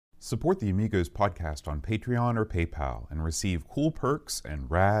Support the Amigos podcast on Patreon or PayPal and receive cool perks and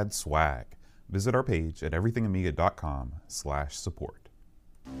rad swag. Visit our page at everythingamiga.com/support.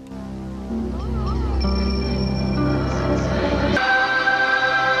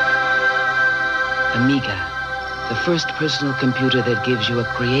 Amiga, the first personal computer that gives you a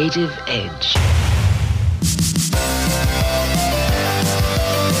creative edge.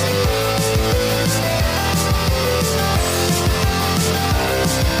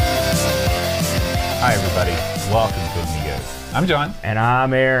 Hi everybody, welcome to Amigos. I'm John. And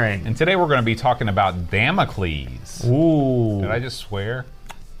I'm Aaron. And today we're going to be talking about Damocles. Ooh. Did I just swear?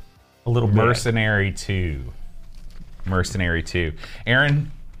 A little bit. Mercenary 2. Mercenary 2.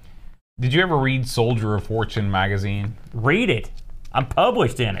 Aaron, did you ever read Soldier of Fortune magazine? Read it. I'm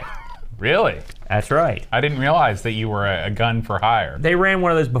published in it. Really? That's right. I didn't realize that you were a gun for hire. They ran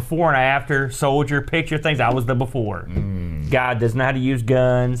one of those before and after soldier picture things. I was the before. Guy doesn't know how to use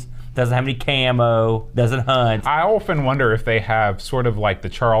guns, doesn't have any camo, doesn't hunt. I often wonder if they have sort of like the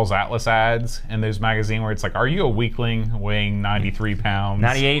Charles Atlas ads in those magazines where it's like, are you a weakling weighing 93 pounds?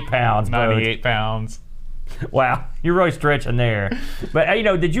 98 pounds, bro. 98 pounds. Wow, you're really stretching there. But,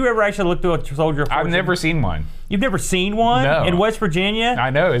 did you ever actually look through a Soldier of Fortune? I've never seen one. You've never seen one? No. In West Virginia? I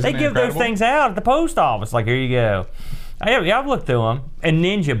know, isn't They it give incredible? those things out at the post office. Like, here you go. I've looked through them. And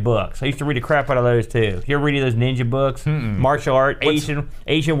ninja books. I used to read the crap out of those, too. You ever read those ninja books? Martial art,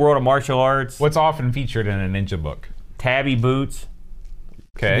 Asian world of martial arts. What's often featured in a ninja book? Tabby boots.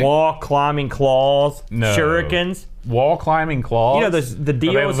 Okay. Wall climbing claws. No. Shurikens. Wall climbing claws? You know, the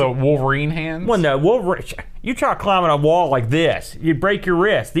deal Are they the Wolverine hands? Well, no, you try climbing a wall like this, you break your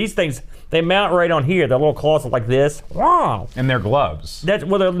wrist. These things, they mount right on here. The little claws are like this. Wow. And they're gloves.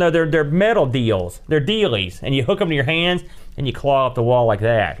 They're metal deals. They're dealies, and you hook them to your hands and you claw up the wall like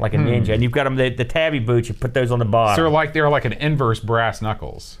that, like a ninja. And you've got them the tabby boots. You put those on the bottom. So they're like an inverse brass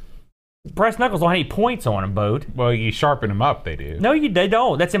knuckles. Brass knuckles don't have any points on them, Boat. Well, you sharpen them up, they do. No, they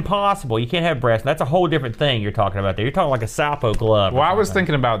don't. That's impossible. You can't have brass. That's a whole different thing you're talking about there. You're talking like a Sapo glove. Well, I was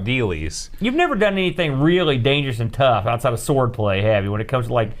thinking about dealies. You've never done anything really dangerous and tough outside of sword play, have you? When it comes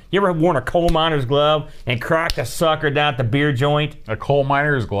to you ever worn a coal miner's glove and cracked a sucker down at the beer joint? A coal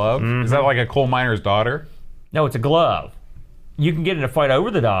miner's glove? Is that like a coal miner's daughter? No, it's a glove. You can get in a fight over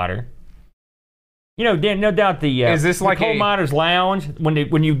the daughter. No doubt Is this the like coal miner's lounge, when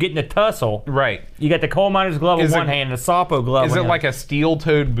you get in a tussle, Right. you got the coal miner's glove in one hand and the Sapo glove Is in it the like a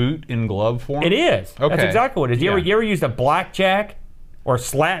steel-toed boot in glove form? It is. Okay. That's exactly what it is. You Yeah. ever used a blackjack or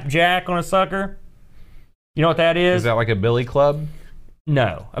slapjack on a sucker? You know what that is? Is that like a billy club?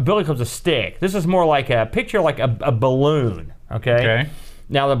 No. A billy club's a stick. This is more like a balloon, okay? Okay.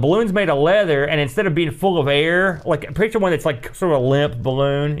 Now, the balloon's made of leather, and instead of being full of air, picture one that's like sort of a limp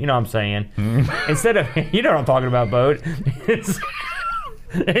balloon, you know what I'm saying? Instead of, you know what I'm talking about, Boat.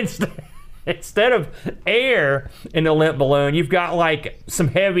 Instead of air in the limp balloon, you've got like some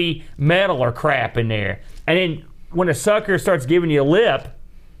heavy metal or crap in there. And then when a sucker starts giving you a lip,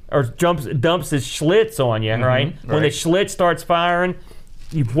 or dumps his schlitz on you, right? When the schlitz starts firing,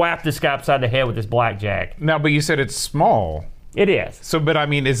 you whap this guy upside the head with this blackjack. Now, but you said it's small. It is. So, but I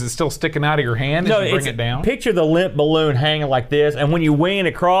mean, is it still sticking out of your hand as you bring it down? Picture the limp balloon hanging like this, and when you wing it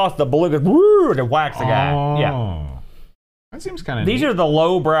across, the balloon goes woo and whacks the guy. Yeah. That seems kind of These are the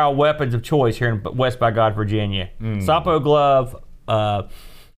lowbrow weapons of choice here in West by God, Virginia. Sapo glove.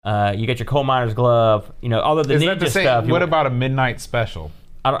 You got your coal miner's glove. Other than ninja stuff. What about a midnight special?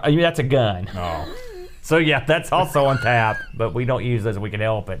 That's a gun. Oh. So yeah, that's also on tap, but we don't use those if we can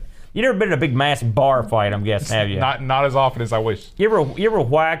help it. You never been in a big mass bar fight, I'm guessing, have you? Not as often as I wish. You ever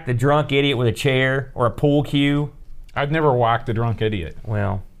whacked the drunk idiot with a chair or a pool cue? I've never whacked a drunk idiot.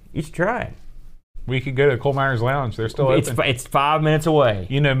 Well, you should try it. We could go to Coal Miners Lounge. They're still open. It's 5 minutes away.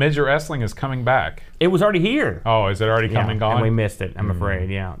 Midget wrestling is coming back. It was already here. Oh, is it already come and gone? And we missed it, I'm afraid.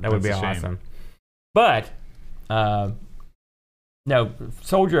 Yeah, that would be That's a shame. awesome. But, no,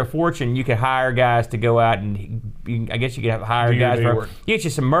 Soldier of Fortune, you could hire guys to go out and I guess you could hire guys for. You get you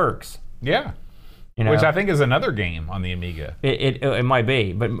some mercs. Yeah. Which I think is another game on the Amiga. It might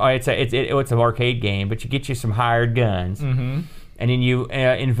be, but it's an arcade game. But you get you some hired guns, and then you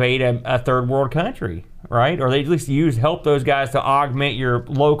invade a third world country, right? Or they at least help those guys to augment your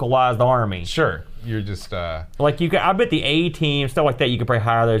localized army. Sure, you're just like you. I bet the A team stuff like that. You could probably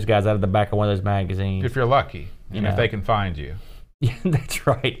hire those guys out of the back of one of those magazines if you're lucky, and if they can find you. Yeah, that's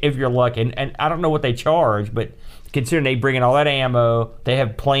right. If you're lucky, and I don't know what they charge, but considering they bring in all that ammo, they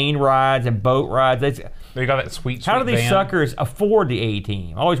have plane rides and boat rides. They got that sweet. How do these van. suckers afford the A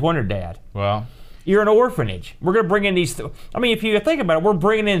team? I always wondered that. Well, you're an orphanage. We're going to bring in these. If you think about it, we're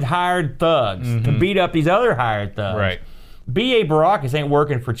bringing in hired thugs to beat up these other hired thugs. Right. B.A. Baracus ain't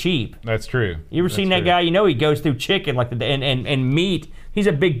working for cheap. That's true. You ever seen that guy? You know he goes through chicken and meat. He's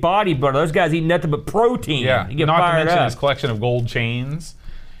a big bodybuilder. Those guys eat nothing but protein. Yeah, You get not to fired mention up. his collection of gold chains.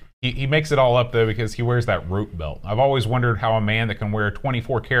 He makes it all up though because he wears that rope belt. I've always wondered how a man that can wear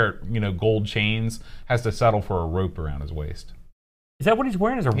 24 karat, gold chains has to settle for a rope around his waist. Is that what he's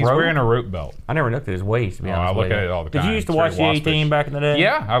wearing? Is a He's rope? wearing a rope belt. I never looked at his waist. To be honest I look with at you. it all the Did time. you used to It's watch the very A-Team waspish. back in the day?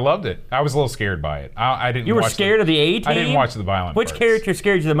 Yeah, I loved it. I was a little scared by it. I didn't. You were watch scared of the A-Team? I didn't watch the violent Which parts. character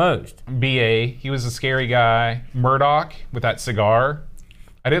scared you the most? B.A. He was a scary guy. Murdoch with that cigar.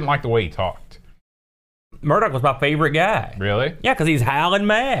 I didn't like the way he talked. Murdoch was my favorite guy. Really? Yeah, because he's howling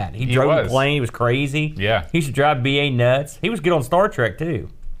mad. He drove was. the plane. He was crazy. Yeah. He used to drive B.A. nuts. He was good on Star Trek, too.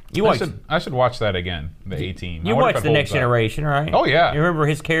 You watched, I should watch that again. The A-Team. you I wonder if watched it The Next holds up. Generation, right? Oh, yeah. You remember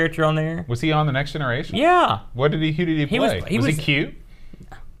his character on there? Was he on The Next Generation? Yeah. Who did he He was- play? he was was- he cute?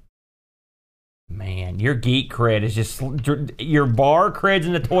 Man, your geek cred is just... Your bar cred's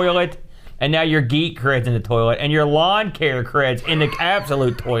in the toilet, and now your geek cred's in the toilet, and your lawn care cred's in the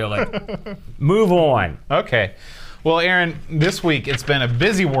absolute toilet. Move on. Okay. Well, Aaron, this week it's been a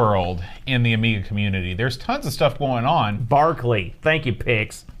busy world in the Amiga community. There's tons of stuff going on. Barkley. Thank you,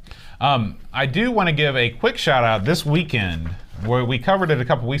 Pix. I do want to give a quick shout out this weekend, where we covered it a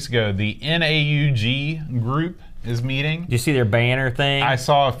couple weeks ago. The NAUG group is meeting. Did you see their banner thing? I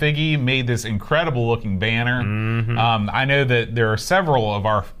saw Figgy made this incredible looking banner. I know that there are several of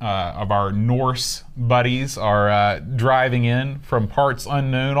our Norse buddies are driving in from parts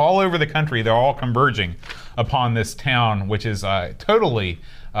unknown all over the country. They're all converging upon this town, which is totally.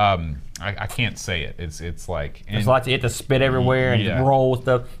 I can't say it. It's like There's lots of, you have to spit everywhere and Yeah. roll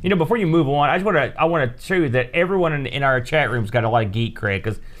stuff. Before you move on, I want to show you that everyone in our chat room's got a lot of geek cred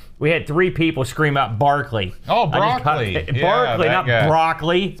because we had 3 people scream out Barkley. Oh, I just broccoli. caught- Yeah, Barkley, that not guy.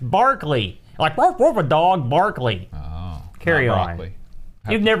 broccoli. It's Barkley. Like woof, woof, a dog, Barkley. Oh, Carry not on. broccoli.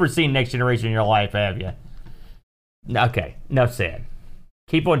 You've never seen Next Generation in your life, have you? Okay, enough said.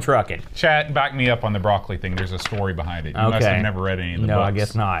 Keep on trucking. Chat, back me up on the broccoli thing. There's a story behind it. You must Okay. have never read any of the No, books. I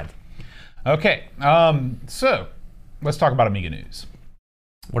guess not. Okay, so let's talk about Amiga news.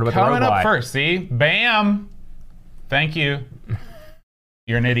 What about Coming the robot? up first, see? Bam! Thank you.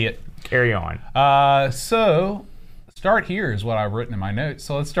 You're an idiot. Carry on. So, start here is what I've written in my notes.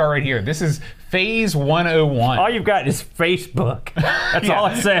 So let's start right here. This is Phase 101. All you've got is Facebook. That's all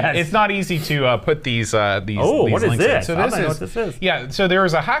it says. It's not easy to put these Oh, these what is links in. this? So I this don't know is what this is. Yeah, so there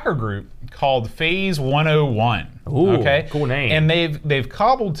is a hacker group called Phase 101. Ooh, okay, cool name. And they've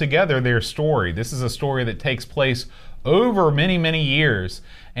cobbled together their story. This is a story that takes place over many years.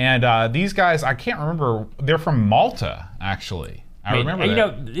 And these guys, I can't remember. They're from Malta, actually. I remember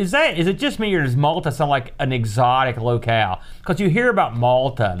that. Is it just me or does Malta sound like an exotic locale? Because you hear about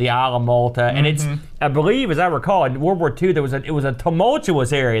Malta, the Isle of Malta, and it's, I believe, as I recall, in World War II, it was a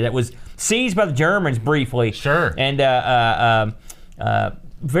tumultuous area that was seized by the Germans briefly. Sure. And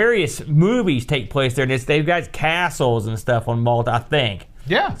various movies take place there, and they've got castles and stuff on Malta, I think.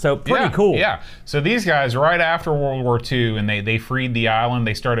 Yeah. So pretty yeah, cool. Yeah. So these guys, right after World War II, and they freed the island,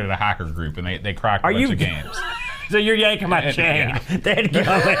 they started a hacker group, and they cracked a bunch of games. So you're yanking my chain.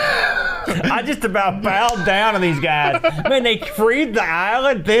 I just about bowed down on these guys. Man, they freed the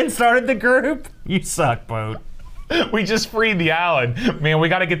island, then started the group? You suck, Boat. We just freed the island. Man, we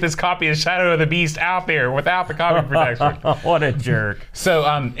got to get this copy of Shadow of the Beast out there without the copy protection. What a jerk. So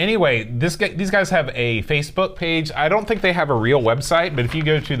anyway, these guys have a Facebook page. I don't think they have a real website, but if you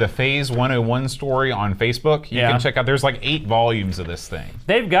go to the Phase 101 story on Facebook, you can check out, there's like 8 volumes of this thing.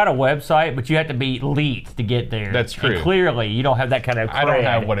 They've got a website, but you have to be elite to get there. That's true. And clearly, you don't have that kind of cred. I don't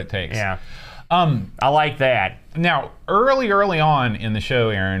have what it takes. Yeah. I like that. Now, early on in the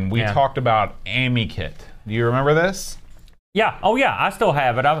show, Aaron, we talked about AmiKit. Do you remember this? Yeah. Oh, yeah. I still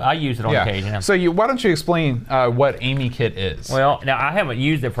have it. I use it on occasion. So why don't you explain what AmiKit is? Well, now I haven't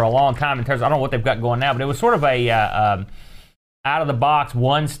used it for a long time in terms of, I don't know what they've got going now, but it was sort of a out of the box,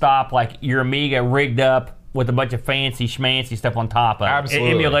 one stop, like your Amiga rigged up with a bunch of fancy schmancy stuff on top of it. Absolutely.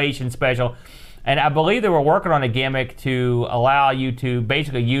 Emulation special. And I believe they were working on a gimmick to allow you to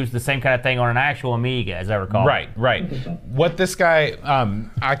basically use the same kind of thing on an actual Amiga, as I recall. Right. What this guy,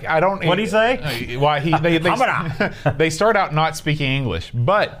 I don't. What'd he say? Why they start out not speaking English,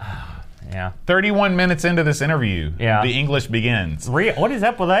 but Yeah. 31 minutes into this interview, Yeah. the English begins. What is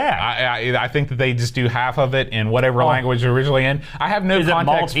up with that? I think that they just do half of it in whatever language they're originally in. I have no Is it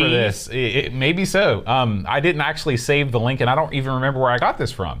context for Maltese? this. Maybe so. I didn't actually save the link, and I don't even remember where I got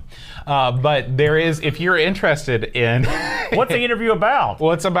this from. But there is, if you're interested in... What's the interview about?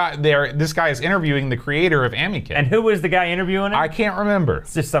 Well, it's about this guy is interviewing the creator of AmiKit. And who was the guy interviewing him? I can't remember.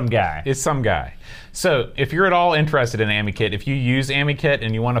 It's just some guy. It's some guy. So, if you're at all interested in AmiKit, if you use AmiKit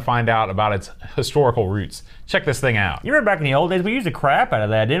and you want to find out about its historical roots, check this thing out. You remember back in the old days, we used the crap out of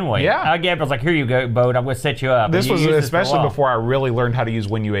that, didn't we? Yeah. I was like, here you go, Boat. I'm going to set you up. This And was you used especially for a while. before I really learned how to use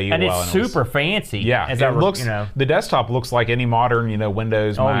WinUAE And well. it's super fancy. Yeah, as it I looks. you know. The desktop looks like any modern,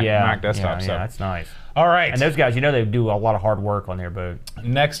 Windows, Mac desktop. Yeah, so. that's nice. All right. And those guys, they do a lot of hard work on their Boat.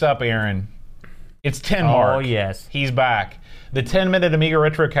 Next up, Aaron, it's Tenmark. Oh, yes. He's back. The 10-minute Amiga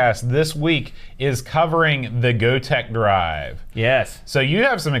Retrocast this week is covering the Gotek drive. Yes. So you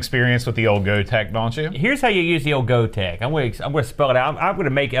have some experience with the old Gotek, don't you? Here's how you use the old Gotek. I'm going to spell it out. I'm going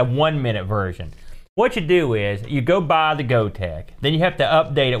to make a 1-minute version. What you do is you go buy the Gotek. Then you have to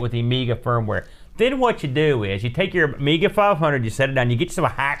update it with the Amiga firmware. Then what you do is you take your Amiga 500, you set it down, you get you some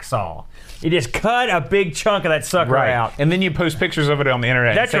hacksaw. You just cut a big chunk of that sucker out. And then you post pictures of it on the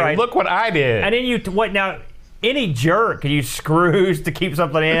internet. That's and say, right. Look what I did. And then any jerk can use screws to keep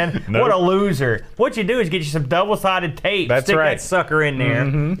something in. Nope. What a loser. What you do is get you some double-sided tape, That's stick right. that sucker in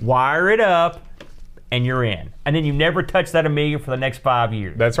there, wire it up, and you're in. And then you never touch that Amiga for the next 5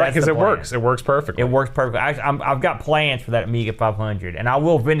 years. That's right, because the it plan. works. It works perfectly. It works perfectly. I've got plans for that Amiga 500, and I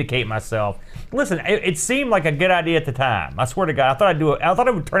will vindicate myself. Listen, it seemed like a good idea at the time. I swear to God, I thought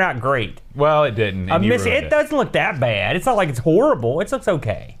it would turn out great. Well, it didn't. and you ruined It doesn't look that bad. It's not like it's horrible. It looks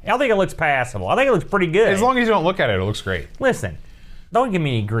okay. I think it looks passable. I think it looks pretty good. As long as you don't look at it, it looks great. Listen, don't give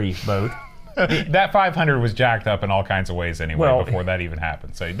me any grief, Boat. That 500 was jacked up in all kinds of ways anyway Well, before that even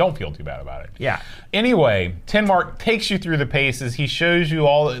happened. So don't feel too bad about it. Yeah. Anyway, Tenmark takes you through the paces. He shows you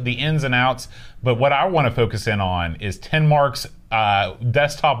all the ins and outs. But what I want to focus in on is Tenmark's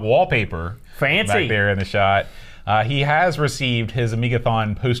desktop wallpaper. Fancy. Back there in the shot. He has received his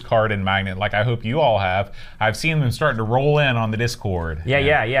Amigathon postcard and magnet, like I hope you all have. I've seen them starting to roll in on the Discord.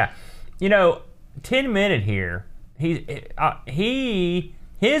 Yeah. 10 Minute here. His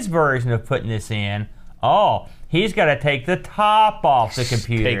version of putting this in. He's got to take the top off the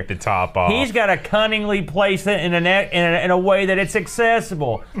computer. Take the top off. He's got to cunningly place it in a way that it's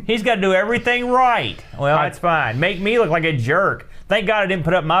accessible. He's got to do everything right. Well, that's fine. Make me look like a jerk. Thank God I didn't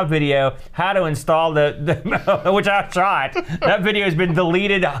put up my video, how to install the which I shot. That video has been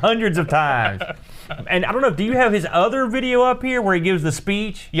deleted hundreds of times. And I don't know, do you have his other video up here where he gives the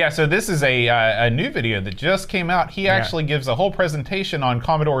speech? Yeah, so this is a new video that just came out. He actually gives a whole presentation on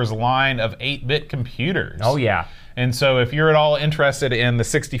Commodore's line of 8-bit computers. Oh, yeah. And so if you're at all interested in the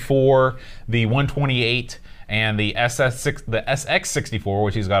 64, the 128, and the SX64,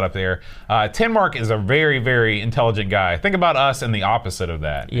 which he's got up there, Tenmark is a very, very intelligent guy. Think about us and the opposite of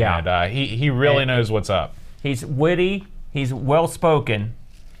that. Yeah. And he really knows what's up. He's witty, he's well-spoken,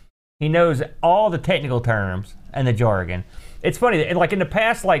 he knows all the technical terms and the jargon. It's funny, like in the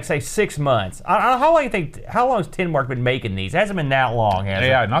past, say 6 months, how long has Tenmark been making these? It hasn't been that long, has it?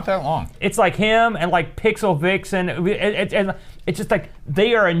 Yeah, not that long. It's like him and like Pixel Vixen, and it's just like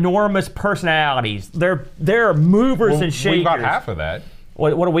they are enormous personalities. They're movers and shakers. We got half of that.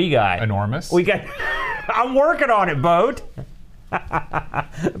 What do we got? Enormous. We got. I'm working on it, Boat.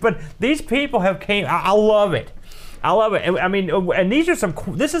 But these people have came. I love it. I love it. I mean, and these are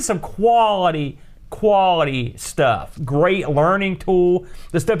this is some quality stuff. Great learning tool.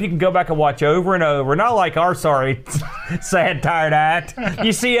 The stuff you can go back and watch over and over. Not like our sorry, sad, tired act.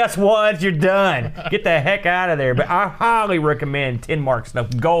 You see us once, you're done. Get the heck out of there. But I highly recommend Tenmark stuff.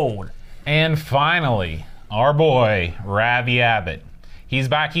 Gold. And finally, our boy, Ravi Abbott. He's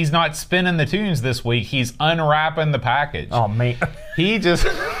back. He's not spinning the tunes this week. He's unwrapping the package. Oh, man. He just...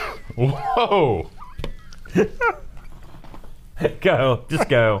 Whoa. Go. Just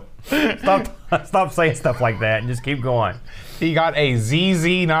go. Stop saying stuff like that and just keep going. He got a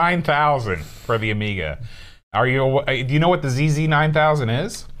ZZ9000 for the Amiga. Do you know what the ZZ9000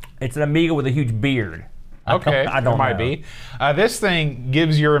 is? It's an Amiga with a huge beard. Okay, I don't it might know. be. This thing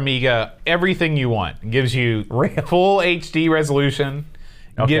gives your Amiga everything you want. It gives you full HD resolution.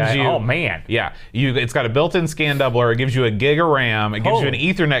 Okay. Gives you, oh man. Yeah, it's got a built-in scan doubler. It gives you a gig of RAM. It gives you an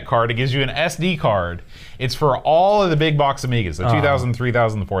Ethernet card. It gives you an SD card. It's for all of the big box Amigas, the 2000,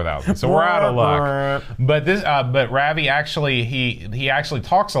 3000, 4000. So we're out of luck. But Ravi actually he actually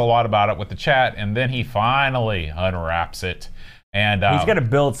talks a lot about it with the chat, and then he finally unwraps it. And he's got to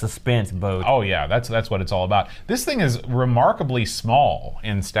build suspense, Boat. Oh yeah, that's what it's all about. This thing is remarkably small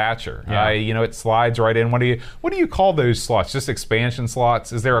in stature. Yeah. It slides right in. What do you call those slots? Just expansion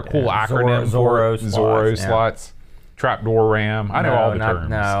slots? Is there a cool acronym Zorro for it? Zorro slots, slots? Trapdoor RAM. I know all the terms.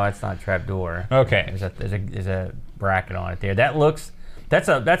 No, that's not trapdoor. Okay. There's a bracket on it there.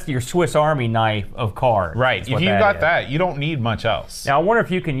 That's your Swiss Army knife of cards. Right. If you got that, you don't need much else. Now I wonder if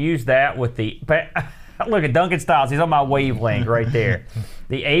you can use that with the. Look at Duncan Styles. He's on my wavelength right there.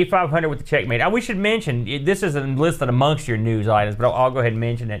 The A500 with the Checkmate. We should mention, this isn't listed amongst your news items, but I'll go ahead and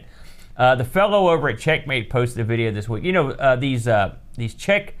mention it. The fellow over at Checkmate posted a video this week. You know, these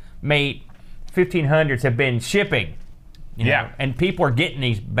Checkmate 1500s have been shipping. You know, and people are getting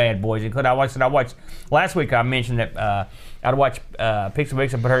these bad boys. Including I watched last week. I mentioned that I'd watch Pixel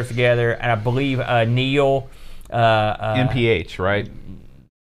Mix and put hers together, and I believe Neil NPH, right?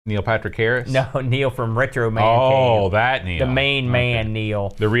 Neil Patrick Harris. No, Neil from Retro Man. Oh, that Neil, the main man,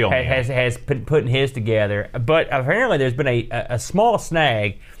 Neil, the real Neil, has been putting his together. But apparently, there's been a small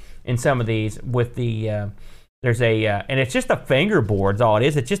snag in some of these with the. There's and it's just a fingerboard. Is all it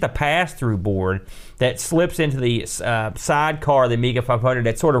is. It's just a pass-through board that slips into the sidecar of the Amiga 500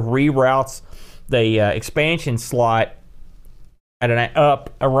 that sort of reroutes the expansion slot at an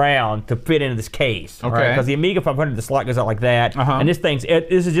up around to fit into this case. Okay. Because the Amiga 500, the slot goes out like that, and this this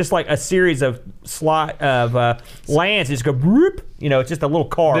is just like a series of lands. Just go whoop. You know, it's just a little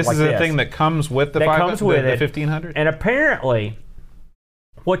car. This is a thing that comes with the 1500. And apparently,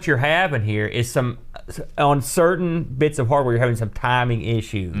 what you're having here is on certain bits of hardware, you're having some timing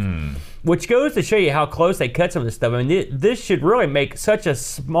issues, which goes to show you how close they cut some of this stuff. I mean, this should really make such a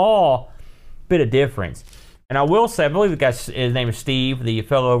small bit of difference. And I will say, I believe the guy, his name is Steve, the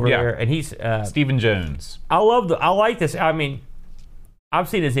fellow over there, and he's Stephen Jones. I like this. I mean, I've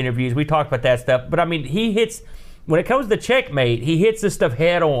seen his interviews. We talked about that stuff, but I mean, he hits when it comes to Checkmate, he hits this stuff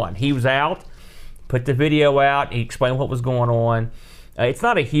head on. He was out, put the video out, he explained what was going on. It's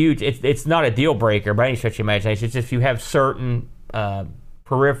not a huge, it's not a deal breaker by any stretch of imagination. It's just you have certain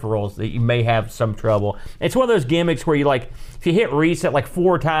peripherals that you may have some trouble. It's one of those gimmicks where you if you hit reset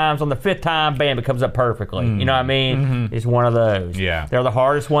 4 times, on the 5th time, bam, it comes up perfectly. You know what I mean? It's one of those. Yeah. They're the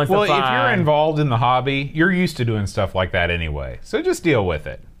hardest ones to find. Well, if you're involved in the hobby, you're used to doing stuff like that anyway. So just deal with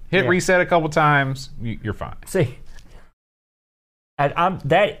it. Hit reset a couple times, you're fine. See,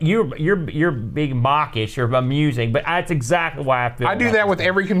 you're being mockish or amusing, but that's exactly why I feel. I do that with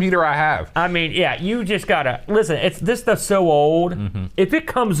every computer I have. I mean, yeah, you just gotta listen. This stuff's so old. If it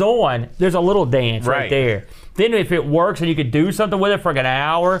comes on, there's a little dance right there. Then if it works and you could do something with it for an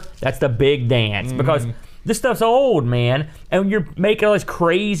hour, that's the big dance because this stuff's old, man. And when you're making all these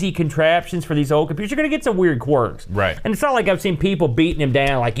crazy contraptions for these old computers, you're gonna get some weird quirks. Right. And it's not like I've seen people beating him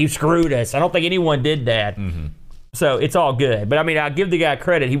down like you screwed us. I don't think anyone did that. So it's all good. But I mean, I'll give the guy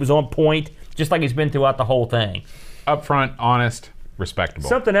credit. He was on point, just like he's been throughout the whole thing. Upfront, honest, respectable.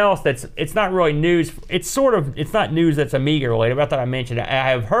 Something else it's not really news. It's not news that's Amiga related. But I thought I mentioned it. I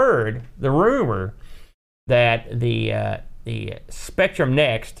have heard the rumor that the Spectrum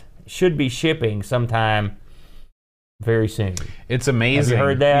Next should be shipping sometime very soon. It's amazing. Have you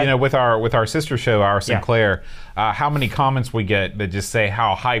heard that? You know, with our sister show, our Sinclair, how many comments we get that just say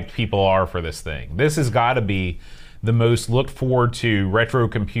how hyped people are for this thing. This has got to be the most looked forward to retro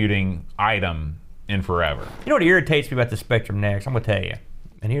computing item in forever. You know what irritates me about the Spectrum Next? I'm going to tell you.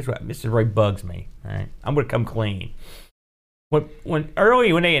 And here's what this really bugs me. All right, I'm going to come clean. When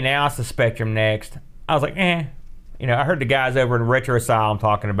they announced the Spectrum Next, I was like, eh. You know, I heard the guys over in Retro Asylum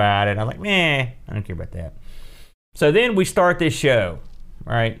talking about it. I was like, I don't care about that. So then we start this show,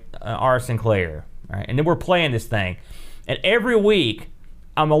 right? Our Sinclair, right? And then we're playing this thing, and every week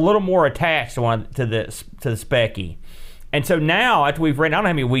I'm a little more attached to the Specky. And so now after we've ran, I don't know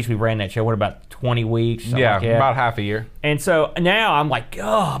how many weeks we've ran that show. What, about 20 weeks? Yeah, like that. About half a year. And so now I'm like,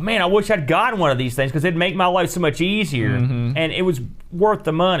 oh man, I wish I'd gotten one of these things because it'd make my life so much easier, and it was worth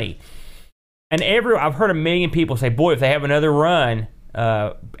the money. And I've heard a million people say, boy, if they have another run,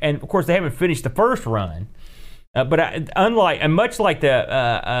 and of course they haven't finished the first run. But much like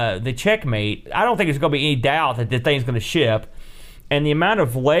the Checkmate, I don't think there's going to be any doubt that the thing's going to ship. And the amount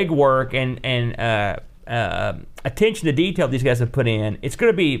of legwork and attention to detail these guys have put in, it's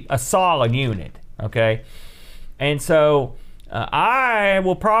going to be a solid unit, okay? And so I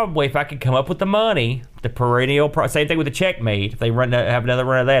will probably, if I can come up with the money, the perennial, same thing with the Checkmate, if they have another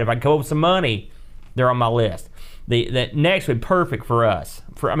run of that, if I can come up with some money, they're on my list. The next would be perfect for us.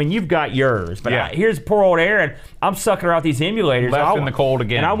 You've got yours, but here's poor old Aaron. I'm sucking her out these emulators. Left in the cold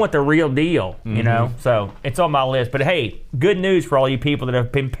again. And I want the real deal, you know? So it's on my list. But hey, good news for all you people that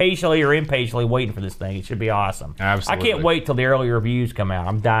have been patiently or impatiently waiting for this thing. It should be awesome. Absolutely. I can't wait till the early reviews come out.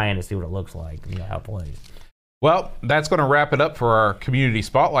 I'm dying to see what it looks like, how it plays. Well, that's going to wrap it up for our community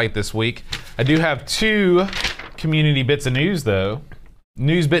spotlight this week. I do have 2 community bits of news, though.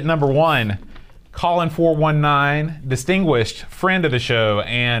 News bit number 1. Colin419, distinguished friend of the show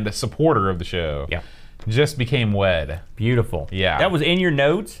and supporter of the show, just became wed. Beautiful. Yeah. That was in your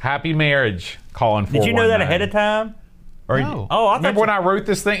notes? Happy marriage, Colin419. Did you know that ahead of time? Or No. oh, I thought remember when I wrote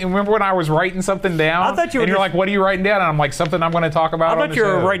this thing? Remember when I was writing something down? I thought you were and you're just- like, "What are you writing down?" And I'm like, "Something I'm going to talk about." I on thought the you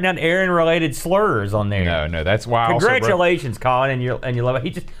were show." writing down Aaron-related slurs on there. No, that's why. I also wrote- Congratulations, Colin, and you love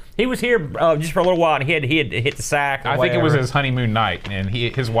it. He was here just for a little while, and he had to hit the sack. Or I think it was whatever. his honeymoon night, and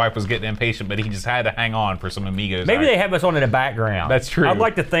his wife was getting impatient, but he just had to hang on for some amigos. Maybe they have us on in the background. That's true. I'd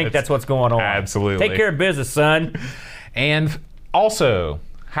like to think that's what's going on. Absolutely. Take care of business, son. And also,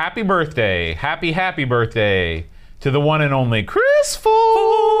 happy happy birthday to the one and only Chris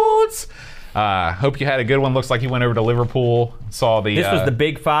Folds. Hope you had a good one. Looks like he went over to Liverpool. Saw the. This was the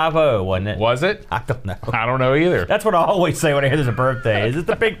big 5-0, wasn't it? Was it? I don't know. I don't know either. That's what I always say when I hear there's a birthday. Is it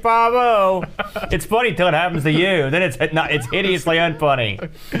the big 5-0? It's funny until it happens to you. Then it's hideously unfunny.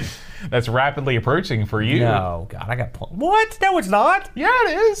 That's rapidly approaching for you. No, God, I got what? No, it's not. Yeah,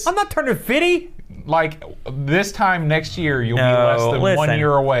 it is. I'm not turning 50. Like this time next year, you'll be No, less than 1 listen.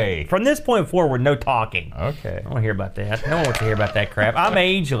 year away. From this point forward, no talking. Okay. I don't want to hear about that. No one wants to hear about that crap. I'm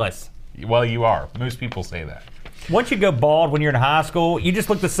ageless. Well, you are. Most people say that. Once you go bald when you're in high school, you just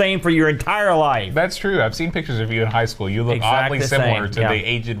look the same for your entire life. That's true. I've seen pictures of you in high school. You look Exactly oddly the similar same, to yeah. the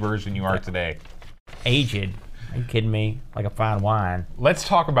aged version you are today. Aged. Are you kidding me? Like a fine wine. Let's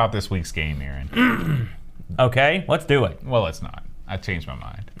talk about this week's game, Aaron. Okay, let's do it. Well, let's not. I changed my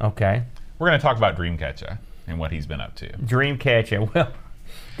mind. Okay. We're going to talk about Dreamcatcher and what he's been up to. Dreamcatcher. Well,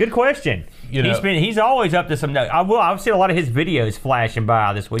 good question. You know- He's always up to some. I've seen a lot of his videos flashing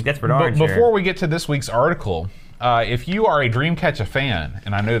by this week. That's for darn But sure. before we get to this week's article, if you are a Dreamcatcher fan,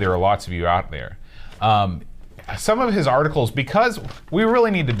 and I know there are lots of you out there, some of his articles, because we really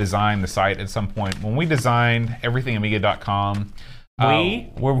need to design the site at some point. When we designed everythingamiga.com,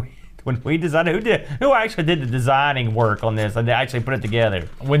 when we designed it, who actually did the designing work on this and actually put it together?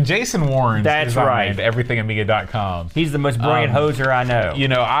 when Jason Warren That's designed right. everythingamiga.com, He's the most brilliant hoser I know. you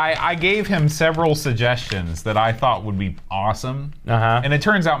know, I gave him several suggestions that I thought would be awesome. Uh-huh. And it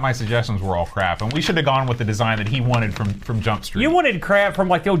turns out my suggestions were all crap. And we should have gone with the design that he wanted from Jump Street. You wanted crap from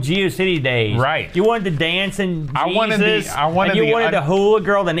like the old GeoCity days, Right. You wanted the dancing Jesus, I wanted and you the wanted the hula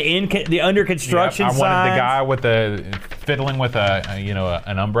girl, the under construction Yep, I wanted the signs. guy with the fiddling with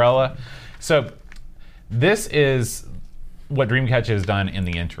an umbrella. So this is what Dreamcatcher has done in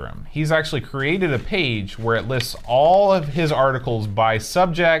the interim. He's actually created a page where it lists all of his articles by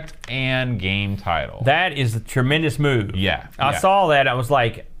subject and game title. That is a tremendous move. Yeah, I yeah. saw that. I was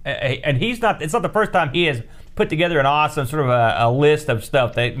like, and it's not the first time he has put together an awesome sort of a list of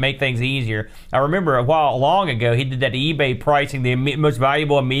stuff that make things easier. I remember long ago he did that eBay pricing, the most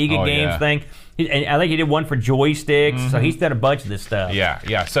valuable Amiga Oh, games yeah. thing. And I think he did one for joysticks, so he's done a bunch of this stuff.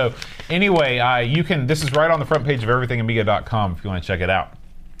 Yeah. So anyway, this is right on the front page of everythingamiga.com if you want to check it out.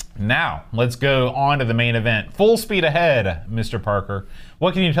 Now, let's go on to the main event. Full speed ahead, Mr. Parker.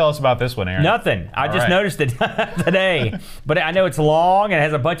 What can you tell us about this one, Aaron? Nothing. I All just right. noticed it today. But I know it's long and it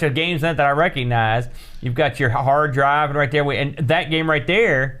has a bunch of games in it that I recognize. You've got your hard drive right there. And that game right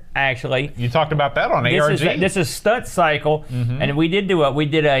there, actually, You talked about that on ARG. this is Stunt Cycle. And we did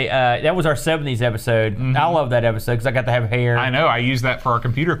that was our 70s episode. I love that episode because I got to have hair. I know. I used that for our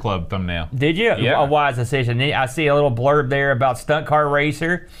computer club thumbnail. Did you? Yeah. A wise decision. I see a little blurb there about Stunt Car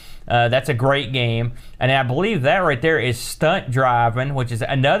Racer. That's a great game. And I believe that right there is Stunt Driving, which is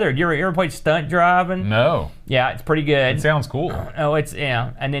another. You ever played Stunt Driving? No. Yeah, it's pretty good. It sounds cool. Oh,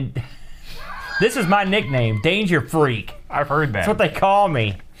 and then this is my nickname, Danger Freak. I've heard that. That's what they call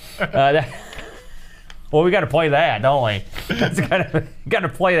me. Well, we got to play that, don't we? Got to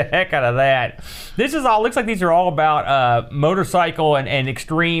play the heck out of that. This is all. Looks like these are all about motorcycle and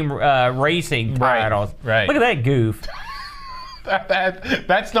extreme racing titles. Right. Look at that goof.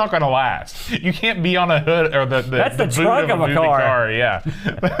 That's not going to last. You can't be on a hood or the That's the boot trunk of a moving car. Yeah,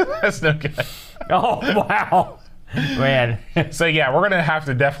 that's no good. Oh wow, man. So yeah, we're gonna have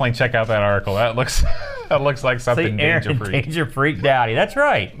to definitely check out that article. That looks like See, something Aaron, danger free. Danger Freak Dowdy. That's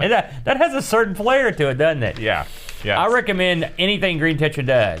right. And that has a certain flair to it, doesn't it? Yeah. I recommend anything Dreamcatcher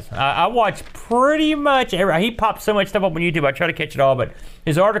does. I watch pretty much he pops so much stuff up on YouTube. I try to catch it all, but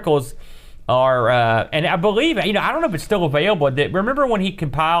his articles are, and I believe, I don't know if it's still available. Remember when he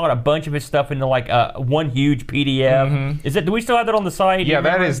compiled a bunch of his stuff into like one huge PDF? Do we still have that on the site? Do you Yeah,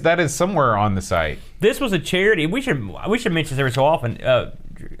 remember? that is somewhere on the site. This was a charity. We should mention this every so often.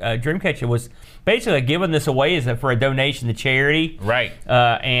 Dreamcatcher was basically giving this away for a donation to charity. Right.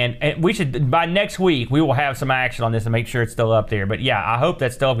 And we should, by next week, we will have some action on this and make sure it's still up there. But yeah, I hope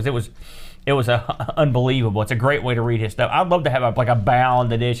that's still, because It was unbelievable. It's a great way to read his stuff. I'd love to have a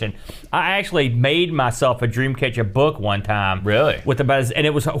bound edition. I actually made myself a Dreamcatcher book one time. Really? And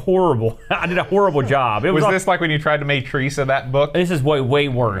it was horrible. I did a horrible job. Was this like when you tried to make Teresa that book? This is way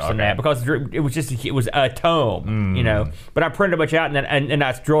worse than that, because it was a tome, you know. But I printed a bunch out and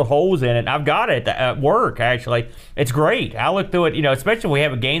I drilled holes in it. I've got it at work, actually. It's great. I looked through it, you know, especially when we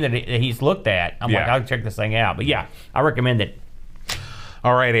have a game that he's looked at. I'm like, I'll check this thing out. But yeah, I recommend it.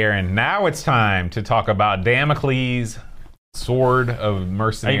 All right, Aaron. Now it's time to talk about Damocles, Sword of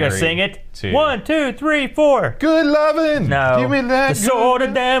Mercenary. Are you gonna sing it? 2. 1, 2, 3, 4. Good lovin'. No. Give me that. The sword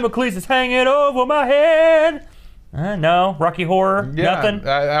of Damocles is hanging over my head. No. Rocky Horror. Yeah, Nothing.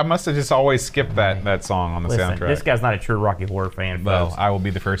 I must have just always skipped that song on the Listen, soundtrack. this guy's not a true Rocky Horror fan, Well, folks. I will be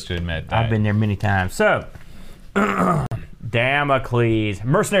the first to admit that. I've been there many times. So, Damocles,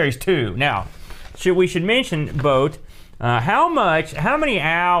 Mercenaries 2. Now, we should mention, Boat, how many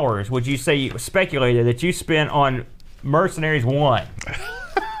hours would you say you speculated that you spent on Mercenaries 1?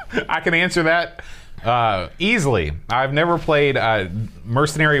 I can answer that easily. I've never played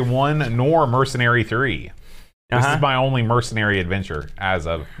Mercenary 1 nor Mercenary 3. This is my only mercenary adventure as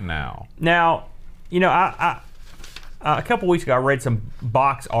of now. Now, you know, I a couple weeks ago I read some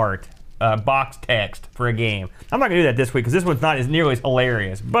box art, box text for a game. I'm not gonna do that this week because this one's not as nearly as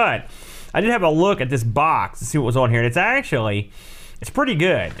hilarious. But I did have a look at this box to see what was on here, and it's pretty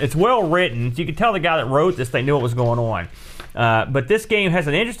good. It's well written. You can tell the guy that wrote this, they knew what was going on. But this game has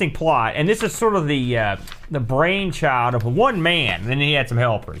an interesting plot, and this is sort of the brainchild of one man. And then he had some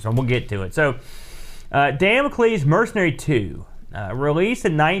helpers, and we'll get to it. So, Damocles Mercenary 2, released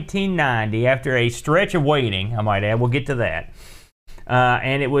in 1990 after a stretch of waiting, I might add. We'll get to that.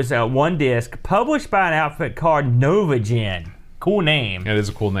 And it was one disc, published by an outfit called Novagen. Cool name. It is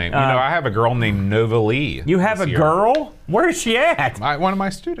a cool name. I have a girl named Nova Lee. You have a girl? Where is she at? One of my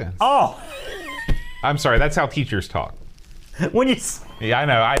students. Oh. I'm sorry, that's how teachers talk. When you... Yeah, I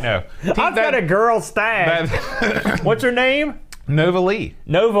know. I've got a girl stash. What's her name? Nova Lee.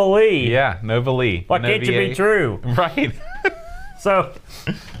 Nova Lee. Yeah, Nova Lee. Why can't you be true? Right. So,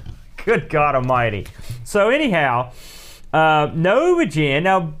 good God Almighty. So anyhow, Novagen.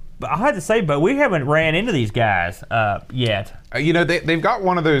 Now I had to say, but we haven't ran into these guys yet. You know, they've got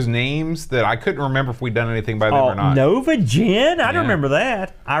one of those names that I couldn't remember if we'd done anything by them or not. Novagen? I don't remember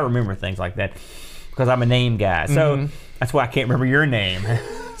that. I remember things like that because I'm a name guy. So that's why I can't remember your name.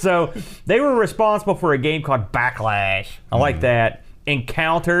 So they were responsible for a game called Backlash. I like that.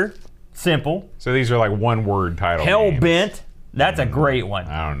 Encounter. Simple. So these are like one-word titles. Hellbent. That's a great one.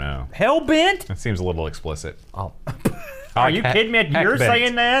 I don't know. Hellbent? That seems a little explicit. Oh. Are you kidding me? You're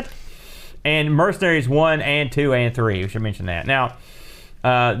saying that? And Mercenaries 1 and 2 and 3. We should mention that. Now,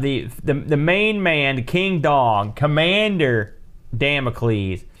 the main man, King Dong, Commander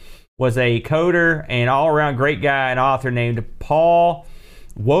Damocles, was a coder and all-around great guy and author named Paul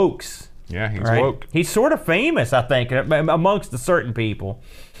Wokes. Yeah, he's woke. He's sort of famous, I think, amongst the certain people.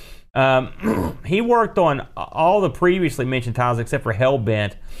 He worked on all the previously mentioned titles except for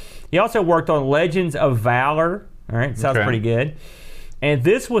Hellbent. He also worked on Legends of Valor. All right, sounds pretty good. And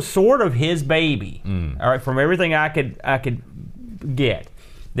this was sort of his baby. All right, from everything I could get,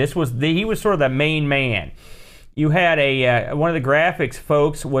 he was sort of the main man. You had one of the graphics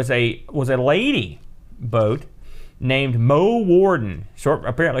folks was a lady boat named Mo Warden,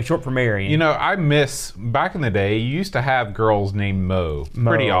 apparently short for Mary. You know, I miss back in the day. You used to have girls named Mo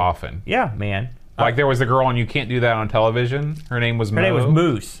pretty often. Yeah, man. Like there was a girl on You Can't Do That on Television. Her name was Mo. Her name was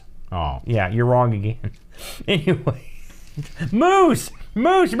Moose. Oh, yeah, you're wrong again. Anyway, Moose. You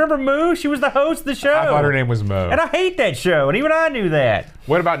remember Moose? She was the host of the show. I thought her name was Mo. And I hate that show, and even I knew that.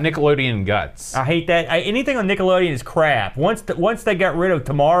 What about Nickelodeon Guts? I hate that. Anything on Nickelodeon is crap. Once they got rid of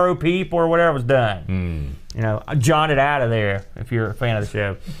Tomorrow People or whatever was done. You know, I John it out of there if you're a fan of the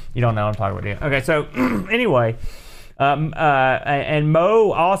show. You don't know what I'm talking about. Okay, so anyway, and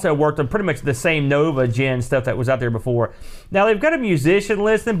Mo also worked on pretty much the same Novagen stuff that was out there before. Now, they've got a musician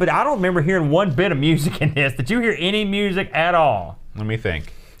listed, but I don't remember hearing one bit of music in this. Did you hear any music at all? Let me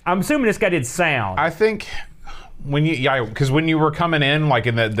think. I'm assuming this guy did sound. I think because when you were coming in, like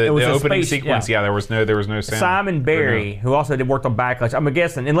in the opening sequence, there was no sound. Simon Barry, who also worked on Backlash. I'm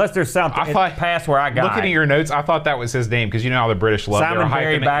guessing, unless there's sound past where I got. Looking at your notes, I thought that was his name because you know how the British love Simon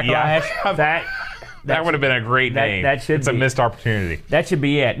Barry Backlash. Yeah. That would have been a great name. It's a missed opportunity. That should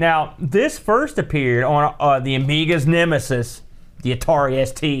be it. Now, this first appeared on the Amiga's nemesis, the Atari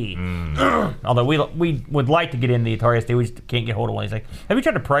ST. Although we would like to get in the Atari ST, we just can't get hold of one. He's like, have you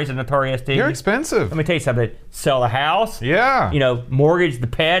tried to price an Atari ST? They're expensive. Let me tell you something. Sell a house. Yeah. You know, mortgage the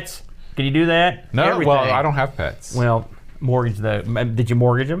pets. Can you do that? No. Everything. Well, I don't have pets. Well, mortgage did you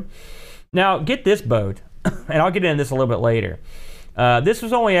mortgage them? Now, get this boat, and I'll get into this a little bit later. This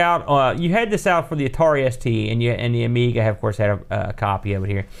was only out. You had this out for the Atari ST, and the Amiga, of course, had a copy of it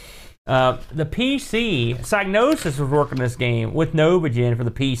here. The PC, Psygnosis was working this game with Novagen for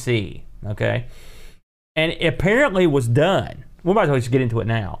the PC. Okay, and it apparently was done. We might as well just get into it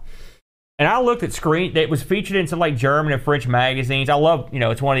now. And I looked at screen. It was featured in some like German and French magazines. I love,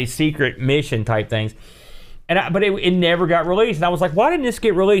 it's one of these secret mission type things. But it never got released. And I was like, why didn't this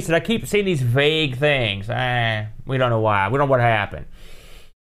get released? And I keep seeing these vague things. We don't know why. We don't know what happened.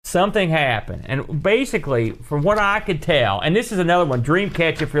 Something happened. And basically, from what I could tell, and this is another one,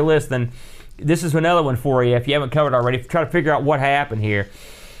 Dreamcatcher, if you're listening, this is another one for you if you haven't covered already. Try to figure out what happened here.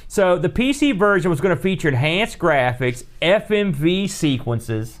 So the PC version was going to feature enhanced graphics, FMV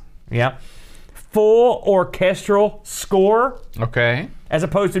sequences, full orchestral score. Okay. As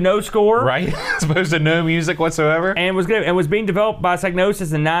opposed to no score. Right. As opposed to no music whatsoever. And was being developed by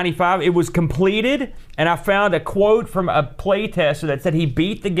Psygnosis in '95. It was completed, and I found a quote from a playtester that said he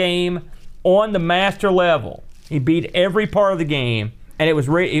beat the game on the master level. He beat every part of the game, and he was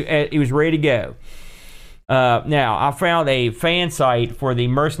ready to go. Now, I found a fan site for the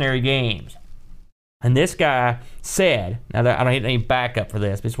Mercenary Games. And this guy said, now I don't need any backup for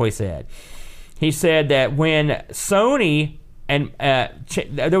this, but this is what he said. He said that when Sony, and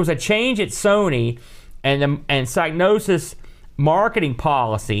there was a change at Sony and Psygnosis marketing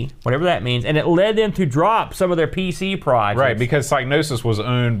policy, whatever that means, and it led them to drop some of their PC projects. Right, because Psygnosis was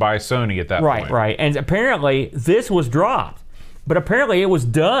owned by Sony at that point. Right. And apparently this was dropped. But apparently it was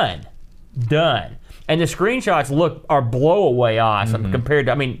done. And the screenshots are blow away awesome compared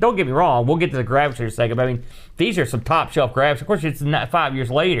to, don't get me wrong, we'll get to the graphics in a second, but these are some top shelf graphics. Of course, it's not 5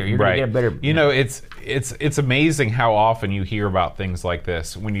 years later. You're going to get a better. It's amazing how often you hear about things like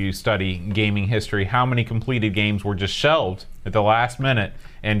this when you study gaming history, how many completed games were just shelved at the last minute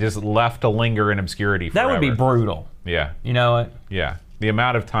and just left to linger in obscurity forever. That would be brutal. Yeah. You know what? Yeah. The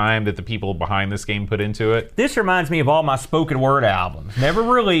amount of time that the people behind this game put into it. This reminds me of all my spoken word albums. Never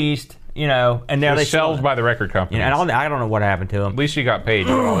released. And now they shelved by the record companies. And I don't know what happened to them. At least you got paid.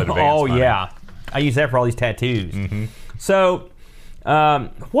 You got all that advance money. Yeah, I use that for all these tattoos. So,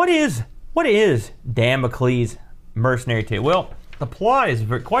 what is Damocles Mercenary 2? Well, the plot is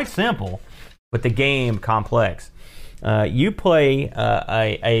quite simple, but the game complex. You play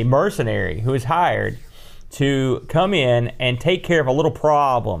a mercenary who is hired to come in and take care of a little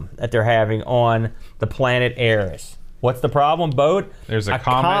problem that they're having on the planet Eris. What's the problem, Boat? There's a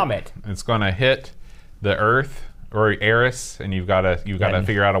comet. It's going to hit the Earth or Eris, and you've got to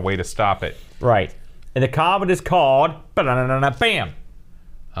figure out a way to stop it. Right. And the comet is called bam.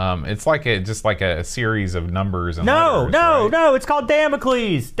 It's like a series of numbers and No, letters, it's called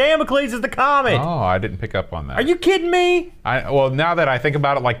Damocles. Damocles is the comet. Oh, I didn't pick up on that. Are you kidding me? Well, now that I think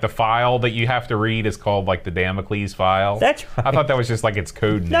about it, like the file that you have to read is called like the Damocles file. That's right. I thought that was just like its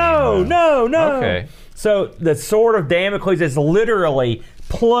code name. No. Okay. So the sword of Damocles is literally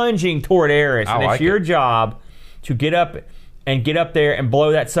plunging toward Eris, and it's your job to get up there and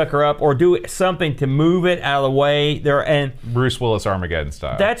blow that sucker up, or do something to move it out of the way. Bruce Willis Armageddon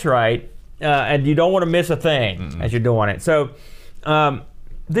style. That's right, and you don't want to miss a thing as you're doing it. So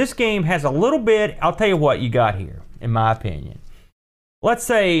this game has a little bit. I'll tell you what you got here, in my opinion. Let's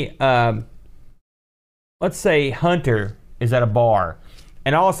say Hunter is at a bar,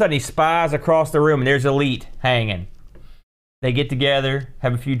 and all of a sudden he spies across the room, and there's Elite hanging. They get together,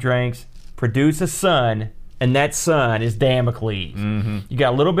 have a few drinks, produce a son. And that son is Damocles. You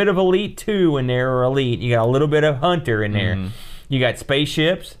got a little bit of Elite 2 in there, or Elite. You got a little bit of Hunter in there. You got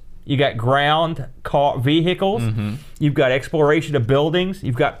spaceships. You got ground vehicles. You've got exploration of buildings.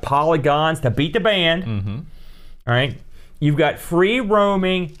 You've got polygons to beat the band. All right. You've got free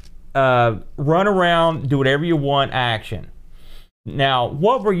roaming, run around, do whatever you want action. Now,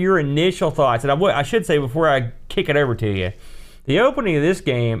 what were your initial thoughts? And I should say before I kick it over to you, the opening of this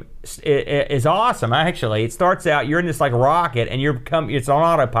game is awesome, actually. It starts out, you're in this like rocket, and it's on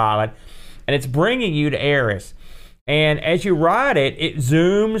autopilot, and it's bringing you to Eris. And as you ride it, it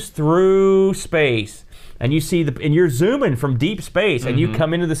zooms through space, and you're zooming from deep space, and you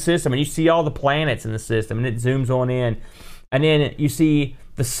come into the system, and you see all the planets in the system, and it zooms on in. And then you see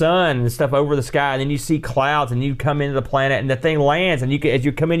the sun and stuff over the sky, and then you see clouds, and you come into the planet, and the thing lands, and as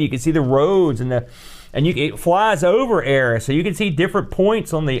you come in, you can see the roads and it flies over Eris, so you can see different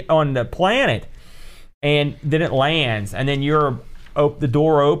points on the planet, and then it lands, and then the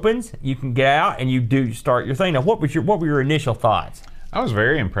door opens, you can get out, and you start your thing. Now, what were your initial thoughts? I was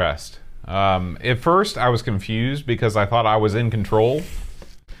very impressed. At first, I was confused because I thought I was in control.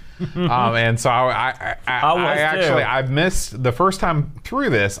 And so I actually I missed the first time through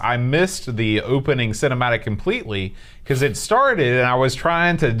this. I missed the opening cinematic completely because it started and I was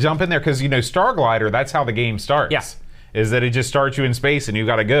trying to jump in there because Star Glider. That's how the game starts. Yeah. Is that it just starts you in space and you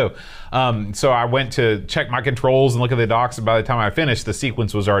got to go. So I went to check my controls and look at the docs, and by the time I finished, the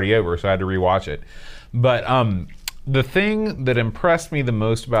sequence was already over, so I had to rewatch it. But the thing that impressed me the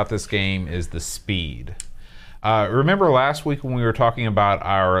most about this game is the speed. Remember last week when we were talking about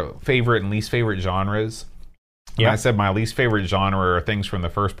our favorite and least favorite genres? Yeah. I said my least favorite genre are things from the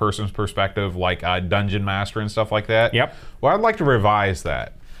first person's perspective, like Dungeon Master and stuff like that. Yep. Well, I'd like to revise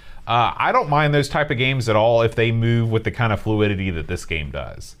that. I don't mind those type of games at all if they move with the kind of fluidity that this game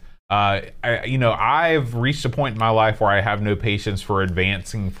does. I've reached a point in my life where I have no patience for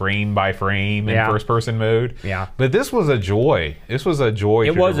advancing frame by frame in first-person mode. Yeah. But this was a joy. This was a joy.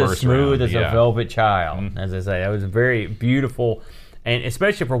 It was as smooth around. as a velvet child, as I say. It was very beautiful, and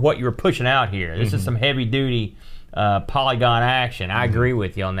especially for what you were pushing out here. This is some heavy-duty polygon action. I agree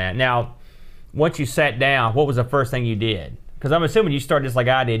with you on that. Now, once you sat down, what was the first thing you did? Because I'm assuming you started just like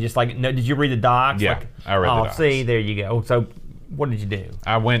I did. Did you read the docs? Yeah, I read the docs. See, there you go. So, what did you do?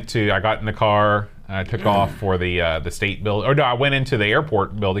 I got in the car. I took off for the state building. Or no, I went into the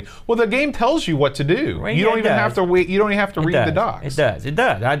airport building. Well, the game tells you what to do. Well, you don't even have to wait. You don't even have to read the docs. It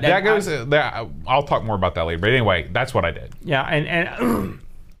does. I'll talk more about that later. But anyway, that's what I did. Yeah, and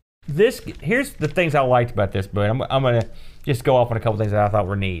here's the things I liked about this, but I'm gonna just go off on a couple things that I thought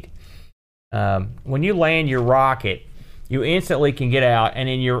were neat. When you land your rocket, you instantly can get out, and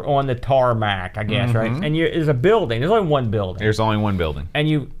then you're on the tarmac, I guess, right? And there's a building. There's only one building. There's only one building.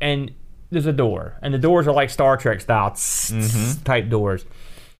 And there's a door, and the doors are like Star Trek style type doors.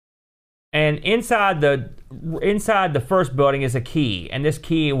 And inside the first building is a key, and this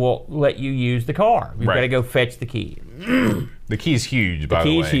key will let you use the car. You've got to go fetch the key. The key's huge, by the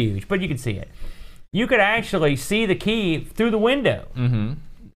way. The key's huge, but you can see it. You could actually see the key through the window.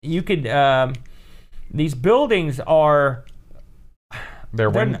 You could. These buildings are. They're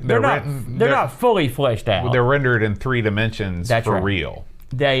not fully fleshed out. They're rendered in 3 dimensions for real.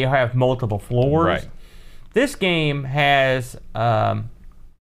 They have multiple floors. Right. This game has. The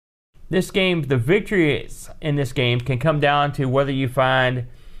victory in this game can come down to whether you find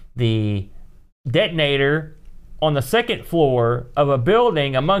the detonator on the second floor of a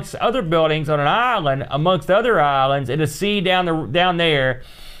building amongst other buildings on an island, amongst other islands, in a sea down there.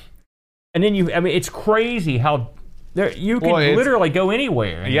 And then it's crazy how you can literally go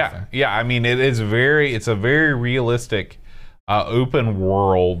anywhere. Yeah. I mean, it's a very realistic open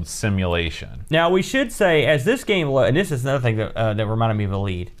world simulation. Now we should say, as this game and this is another thing that reminded me of a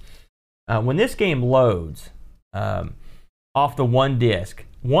lead. When this game loads off the one disc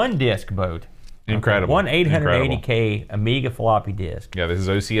boat, incredible, one 880K Amiga floppy disk. Yeah, this is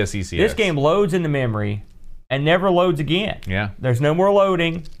OCS ECS. This game loads into memory and never loads again. Yeah, there's no more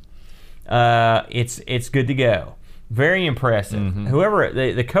loading. It's good to go. Very impressive. Whoever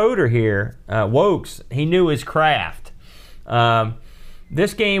the coder here, Wokes, he knew his craft.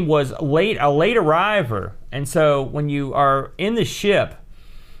 This game was a late arriver, and so when you are in the ship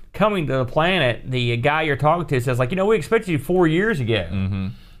coming to the planet, the guy you're talking to says, like, we expected you 4 years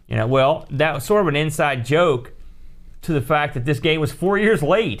ago. Well, that was sort of an inside joke to the fact that this game was 4 years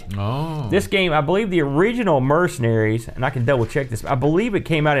late. Oh. This game, I believe the original Mercenaries, and I can double check this, I believe it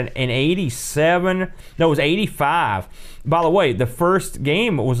came out in 87. No, it was 85. By the way, the first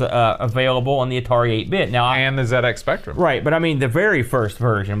game was available on the Atari 8-bit. And the ZX Spectrum. Right, but I mean the very first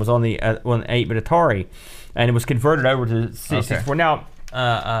version was on the 8-bit Atari, and it was converted over to 64. Now,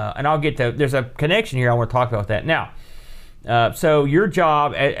 and I'll get to, there's a connection here I want to talk about that. Now, so your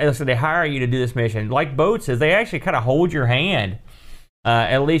job, so they hire you to do this mission. Like Boat says, they actually kind of hold your hand,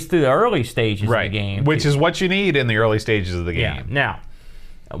 at least through the early stages of the game. Which is what you need in the early stages of the game. Yeah. Now,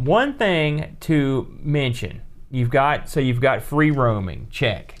 one thing to mention, you've got free roaming,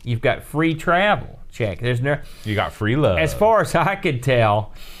 check. You've got free travel, check. You got free love. As far as I could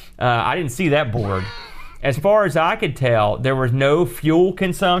tell, I didn't see that board. As far as I could tell, there was no fuel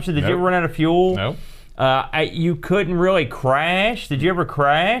consumption. Did you ever run out of fuel? Nope. You couldn't really crash. Did you ever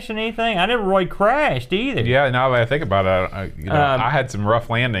crash anything? I never really crashed either. Yeah, now that I think about it, I had some rough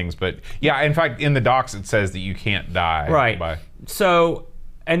landings, but yeah, in fact, in the docs it says that you can't die. Right. So,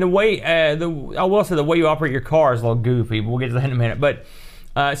 and the way I will say the way you operate your car is a little goofy, but we'll get to that in a minute. But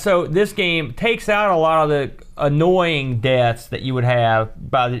so this game takes out a lot of the annoying deaths that you would have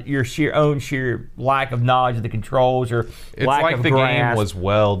by your sheer lack of knowledge of the controls or lack of grasp. It's like the game was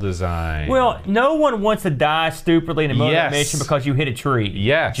well designed. Well, no one wants to die stupidly in the middle of a mission because you hit a tree.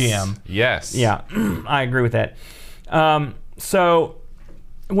 Yes, Jim. Yes. Yeah, I agree with that. So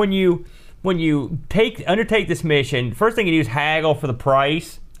when you undertake this mission, first thing you do is haggle for the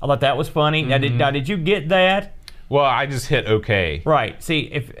price. I thought that was funny. Now, did you get that? Well, I just hit OK. Right. See,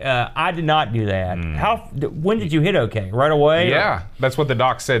 if I did not do that. When did you hit OK? Right away? Yeah, that's what the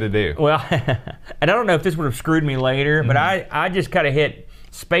doc said to do. Well, and I don't know if this would have screwed me later, but I just kind of hit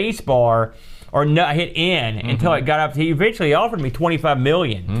space bar or I hit N until it got up. He eventually offered me $25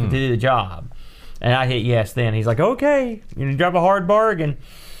 million to do the job, and I hit yes. Then he's like, "Okay, you drop a hard bargain."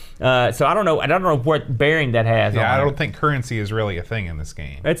 So I don't know what bearing that has. Yeah, on I it. don't think currency is really a thing in this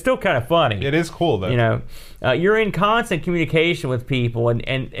game. It's still kind of funny. It is cool though. You know, you're in constant communication with people, and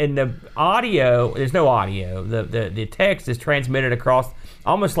the audio. There's no audio. The text is transmitted across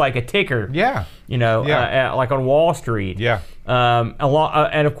almost like a ticker. Yeah. You know, like on Wall Street. Yeah.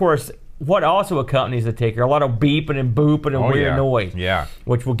 And of course, what also accompanies the ticker, a lot of beeping and booping and weird noise. Yeah.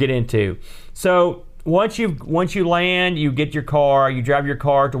 Which we'll get into. So once you land, you get your car, you drive your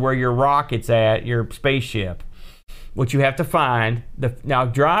car to where your rocket's at, your spaceship, which you have to find. Now,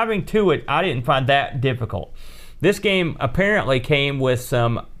 driving to it, I didn't find that difficult. This game apparently came with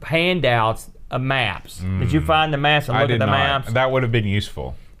some handouts of maps. Did you find the maps and look at the maps? That would have been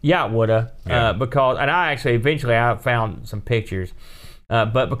useful. Yeah, it would have. Yeah. Because, and I actually eventually I found some pictures.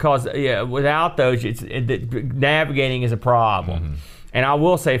 But because without those, navigating is a problem. And I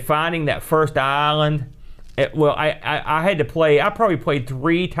will say, finding that first island, I had to play. I probably played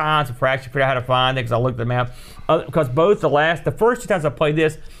 3 times before I actually figured out how to find it because I looked at the map. Because the first 2 times I played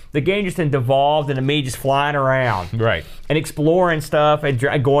this, the game just devolved into me just flying around, Right. and exploring stuff and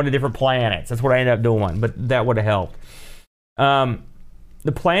going to different planets. That's what I ended up doing. But that would have helped.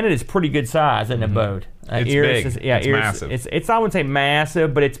 The planet is pretty good size, isn't it, Bode? It's big. It's massive. It's I wouldn't say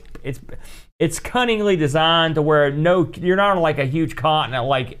massive, but it's cunningly designed to where you're not on like a huge continent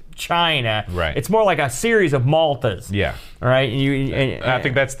like China. Right. It's more like a series of Maltas. Yeah. Right. And I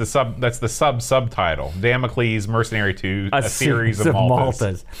think that's the subtitle. Damocles Mercenary 2, a series of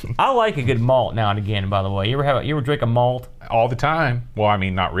Maltas. I like a good malt now and again. By the way, you ever drink a malt? All the time. Well, I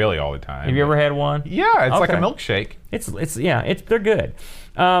mean, not really all the time. Have you ever had one? Yeah, it's like a Okay. milkshake. They're good.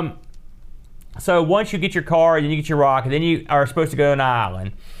 So once you get your car, then you get your rocket, then you are supposed to go to an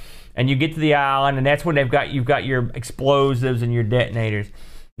island, and you get to the island, and that's when you've got your explosives and your detonators.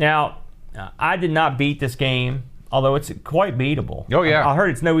 Now, I did not beat this game, although it's quite beatable. Oh yeah, I heard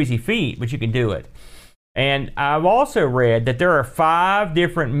it's no easy feat, but you can do it. And I've also read that there are 5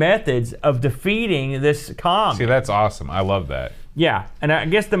 different methods of defeating this comet. See, that's awesome. I love that. Yeah, and I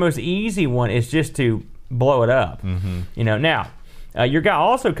guess the most easy one is just to blow it up. You know, now your guy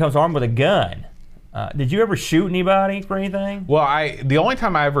also comes armed with a gun. Did you ever shoot anybody for anything? Well, the only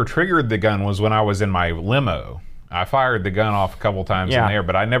time I ever triggered the gun was when I was in my limo. I fired the gun off a couple times in there,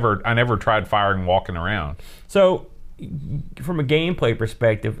 but I never tried firing walking around. So, from a gameplay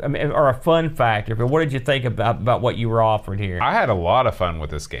perspective, I mean, or a fun factor, but what did you think about what you were offered here? I had a lot of fun with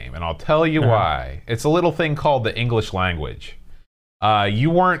this game, and I'll tell you why. It's a little thing called the English language.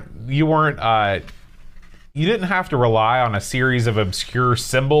 You didn't have to rely on a series of obscure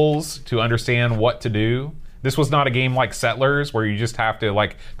symbols to understand what to do. This was not a game like Settlers where you just have to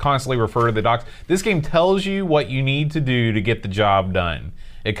like constantly refer to the docs. This game tells you what you need to do to get the job done.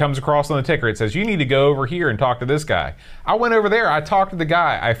 It comes across on the ticker. It says, you need to go over here and talk to this guy. I went over there. I talked to the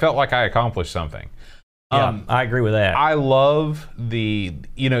guy. I felt like I accomplished something. I agree with that. I love even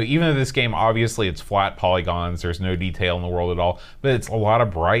though this game, obviously it's flat polygons, there's no detail in the world at all, but it's a lot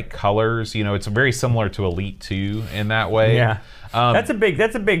of bright colors. You know, it's very similar to Elite 2 in that way. Yeah. That's a big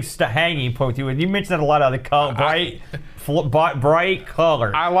hanging point to you. You mentioned a lot of the bright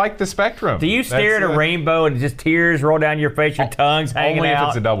color. I like the spectrum. Do you stare at a rainbow and just tears roll down your face, your tongue's hanging only out? if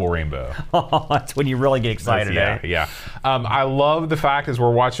it's a double rainbow. That's when you really get excited. Yeah. I love the fact, as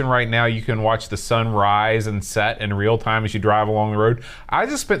we're watching right now, you can watch the sun rise and set in real time as you drive along the road. I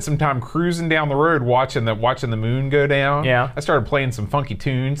just spent some time cruising down the road watching the moon go down. Yeah. I started playing some funky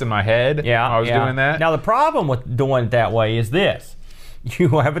tunes in my head while I was doing that. Now the problem with doing it that way is this. You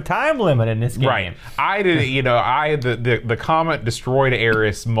have a time limit in this game. Right. I did. The comet destroyed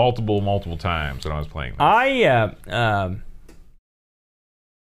Eris multiple times when I was playing this.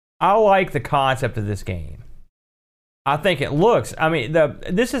 I like the concept of this game. I think it looks. I mean,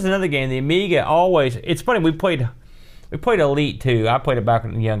 this is another game. The Amiga always. It's funny. We played Elite 2. I played it back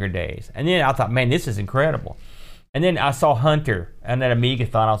in the younger days, and then I thought, man, this is incredible. And then I saw Hunter and that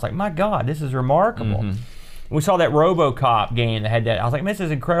Amiga-thon. I was like, my God, this is remarkable. We saw that RoboCop game that had that. I was like, man, this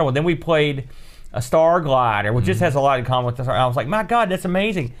is incredible. Then we played a Star Glider, which just has a lot in common with the Star. I was like, my God, that's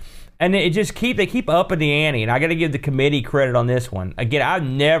amazing. And they keep upping the ante, and I got to give the committee credit on this one. Again, I've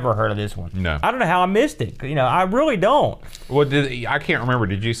never heard of this one. No. I don't know how I missed it. I really don't. Well, I can't remember.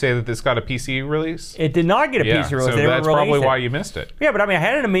 Did you say that this got a PC release? It did not get a PC release. So that's probably why you missed it. Yeah, but I mean, I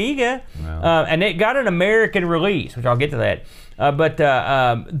had an Amiga, and it got an American release, which I'll get to that. But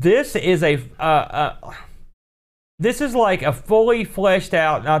this is this is like a fully fleshed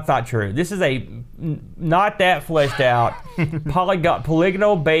out. No, it's not true. This is a not that fleshed out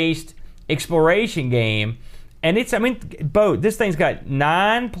polygonal based exploration game, and it's this thing's got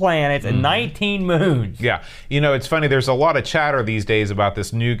 9 planets and 19 moons. Yeah, it's funny. There's a lot of chatter these days about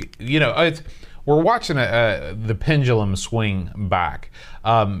this new. We're watching the pendulum swing back.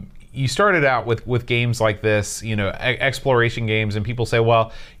 You started out with games like this, exploration games, and people say,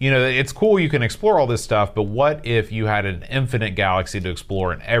 well, it's cool you can explore all this stuff, but what if you had an infinite galaxy to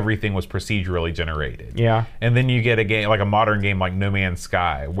explore and everything was procedurally generated? Yeah. And then you get a game, like a modern game like No Man's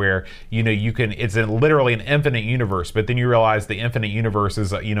Sky, where, it's literally an infinite universe, but then you realize the infinite universe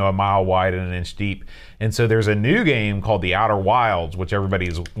is, a mile wide and an inch deep. And so there's a new game called The Outer Wilds, which everybody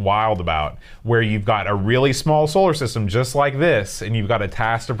is wild about, where you've got a really small solar system just like this, and you've got a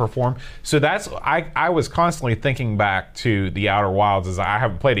task to perform. So I was constantly thinking back to The Outer Wilds, as I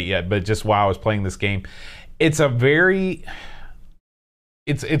haven't played it yet, but just while I was playing this game, it's weird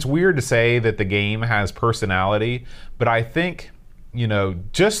to say that the game has personality, but I think,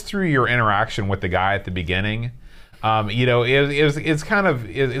 just through your interaction with the guy at the beginning, it's kind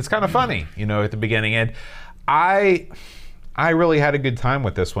of funny, at the beginning, and I really had a good time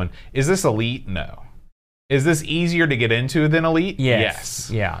with this one. Is this Elite? No. Is this easier to get into than Elite? Yes.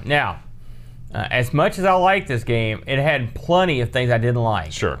 Yeah. Now, as much as I like this game, it had plenty of things I didn't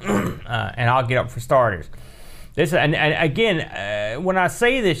like. Sure. And I'll get up for starters. This and again, when I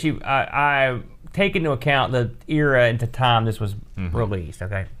say this, I take into account the era and the time this was released.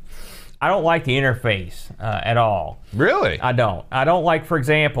 Okay. I don't like the interface at all. Really? I don't. I don't like, for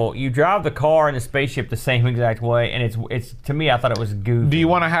example, you drive the car and the spaceship the same exact way, and it's to me, I thought it was goofy. Do you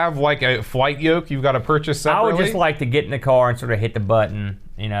want to have like a flight yoke you've got to purchase separately? I would just like to get in the car and sort of hit the button.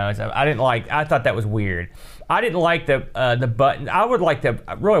 I thought that was weird. I didn't like the button. I would like to,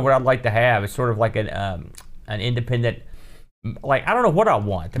 really what I'd like to have is sort of like an independent, like, I don't know what I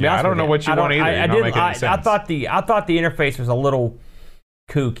want. I don't know what you want either. I thought the interface was a little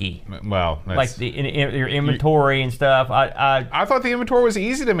kooky. Well, like your inventory and stuff. I thought the inventory was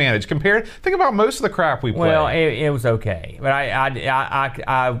easy to manage compared. Think about most of the crap we play. Well, it was okay, but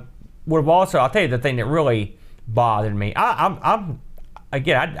I would have also. I'll tell you the thing that really bothered me. I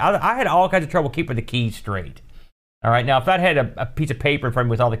had all kinds of trouble keeping the keys straight. All right, now if I'd had a piece of paper in front of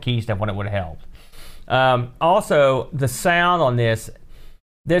me with all the key stuff on it, would have helped. Also, the sound on this.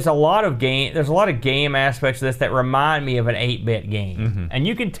 There's a lot of game aspects of this that remind me of an 8-bit game, and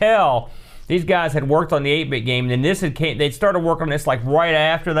you can tell these guys had worked on the 8-bit game, and then they'd started working on this like right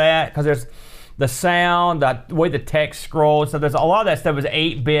after that, because there's the sound, the way the text scrolls. So there's a lot of that stuff was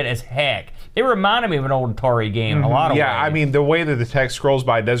 8-bit as heck. It reminded me of an old Atari game in a lot of ways. Yeah, I mean the way that the text scrolls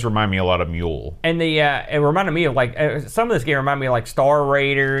by does remind me a lot of Mule. And it reminded me of like some of this game reminded me of like Star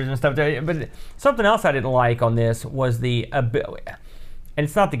Raiders and stuff. But something else I didn't like on this was and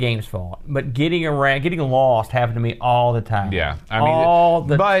it's not the game's fault, but getting lost happened to me all the time. Yeah, all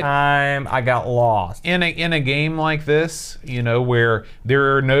the time I got lost. In a game like this, where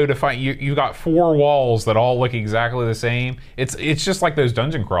there are no defined, you got 4 walls that all look exactly the same. It's just like those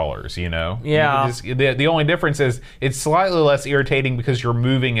dungeon crawlers, Yeah. The only difference is it's slightly less irritating because you're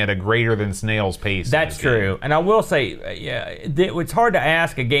moving at a greater than snail's pace. That's true, and I will say, it's hard to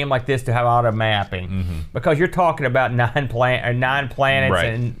ask a game like this to have auto mapping because you're talking about 9 planets.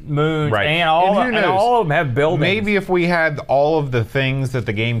 Right. And moons, right. and all of them have buildings. Maybe if we had all of the things that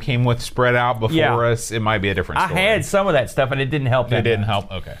the game came with spread out before us, it might be a different story. I had some of that stuff, and it didn't help. It didn't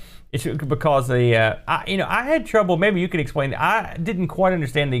help. Okay. It's because I had trouble. Maybe you can explain. I didn't quite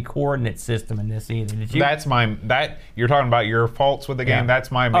understand the coordinate system in this either. Did you? You're talking about your faults with the game. Yeah.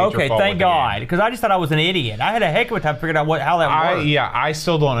 That's my major fault. Okay, thank God, because I just thought I was an idiot. I had a heck of a time figuring out how that worked. I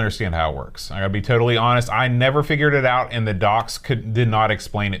still don't understand how it works. I gotta be totally honest. I never figured it out, and the docs did not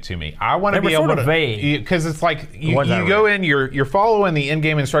explain it to me. I want to be able to, because it's like you go in, you're following the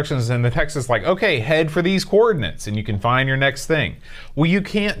in-game instructions, and the text is like, okay, head for these coordinates, and you can find your next thing. Well, you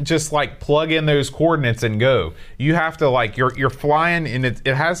can't just like plug in those coordinates and go. You have to you're flying, and it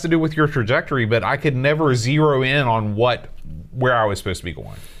has to do with your trajectory, but I could never zero in on where I was supposed to be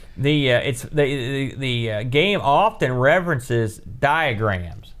going. The game often references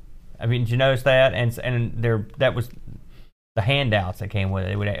diagrams. I mean, did you notice that? And that was the handouts that came with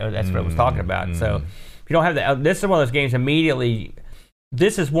it. That's what I was talking about. So if you don't have that, this is one of those games immediately.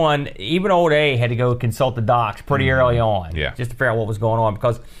 this is one, even old A had to go consult the docs pretty early on. Yeah. Just to figure out what was going on.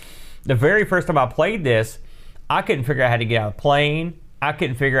 Because the very first time I played this, I couldn't figure out how to get out of the plane. I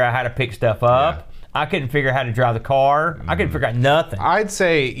couldn't figure out how to pick stuff up. I couldn't figure out how to drive the car. I couldn't figure out nothing. I'd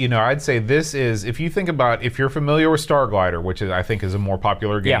say this is, if you think about, if you're familiar with Starglider, which I think is a more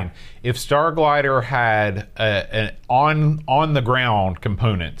popular game, if Starglider had an on the ground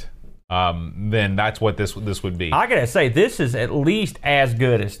component, then that's what this would be. I gotta say, this is at least as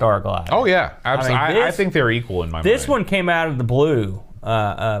good as Starglider. Oh yeah, absolutely. I think they're equal in my mind. This one came out of the blue,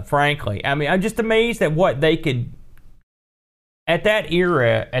 frankly. I mean, I'm just amazed at what they could, at that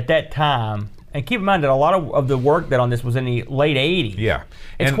era, at that time. And keep in mind that a lot of the work that on this was in the late 80s. Yeah.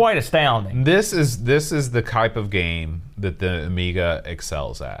 It's quite astounding. This is the type of game that the Amiga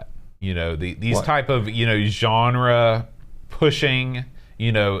excels at. These type of, genre pushing,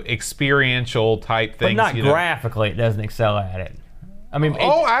 experiential type things. But not graphically, it doesn't excel at it. I mean,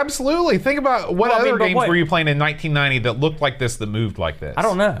 absolutely. Think about what other games were you playing in 1990 that looked like this, that moved like this? I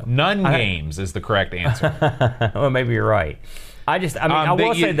don't know. None games is the correct answer. Well, maybe you're right. I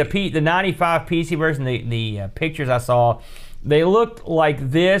will say the 95 PC version, the pictures I saw, they looked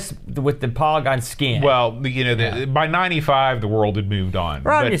like this with the polygon skin. Well, by 95 the world had moved on.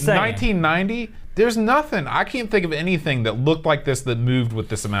 Right, but I'm just saying. 1990, there's nothing. I can't think of anything that looked like this that moved with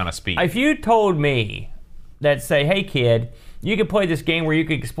this amount of speed. If you told me that, say, hey kid, you could play this game where you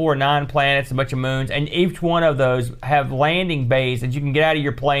could explore 9 planets, a bunch of moons, and each one of those have landing bays that you can get out of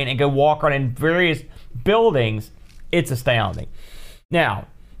your plane and go walk around in various buildings, it's astounding. Now,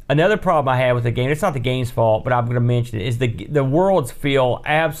 another problem I have with the game, it's not the game's fault, but I'm going to mention it, is the worlds feel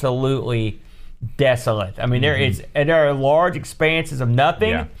absolutely desolate. I mean, there are large expanses of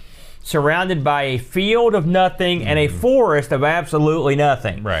nothing, surrounded by a field of nothing and a forest of absolutely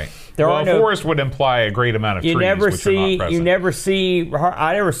nothing. Right. A forest would imply a great amount of trees, which are not present.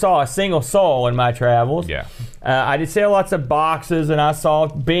 I never saw a single soul in my travels. Yeah. I did see lots of boxes, and I saw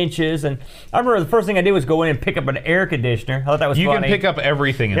benches, and I remember the first thing I did was go in and pick up an air conditioner. I thought that was funny. You can pick up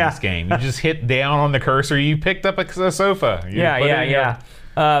everything in this game. You just hit down on the cursor, you picked up a sofa.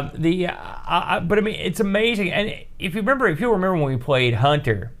 But I mean, it's amazing. And if you remember when we played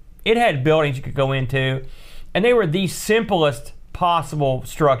Hunter, it had buildings you could go into, and they were the simplest possible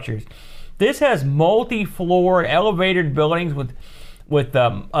structures. This has multi-floor elevated buildings with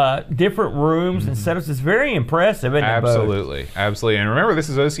different rooms and setups. It's very impressive, isn't it? Absolutely. And remember, this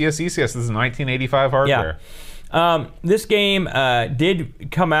is OCS ECS. This is 1985 hardware. Yeah. This game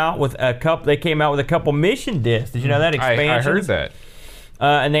did come out with a couple. They came out with a couple mission discs. Did you know that? Expansions. I heard that.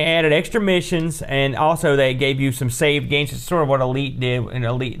 And they added extra missions, and also they gave you some save games. It's sort of what Elite did. And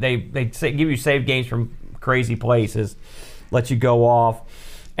Elite, they give you save games from crazy places, let you go off.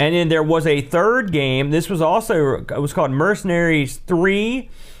 And then there was a third game. This was it was called Mercenaries 3,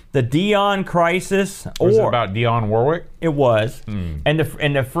 the Dion Crisis. Was it about Dionne Warwick? It was. And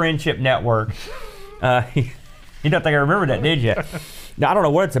the Friendship Network. You don't think I remember that, did you? No, I don't know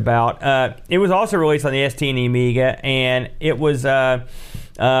what it's about. It was also released on the ST and the Amiga, and it was,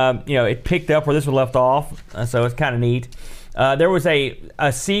 it picked up where this was left off, so it's kind of neat. There was a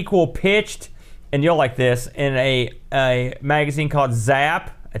sequel pitched, and you'll like this, in a magazine called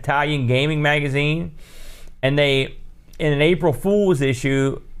Zap, Italian gaming magazine, and they, in an April Fool's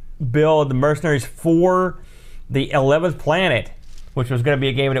issue, billed the Mercenaries 4, the 11th Planet, which was going to be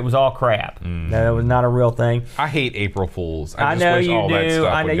a game, and it was all crap. That was not a real thing. I hate April Fools. I know you do.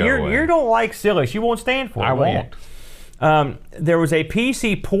 I know you don't like silliness. You won't stand for it. I won't. There was a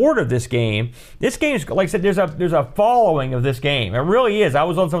PC port of this game. This game is, like I said, there's a following of this game. It really is. I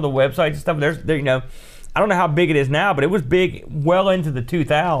was on some of the websites and stuff. I don't know how big it is now, but it was big well into the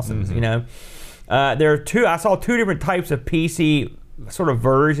 2000s. There are two. I saw two different types of PC sort of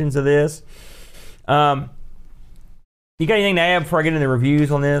versions of this. You got anything to add before I get into the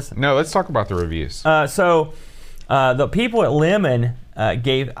reviews on this? No, let's talk about the reviews. So the people at Lemon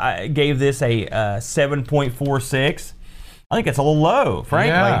gave this a 7.46. I think it's a little low, frankly.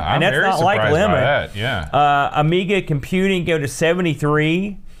 Yeah, and that's very not like Lemon. by that. Yeah. Amiga Computing gave it a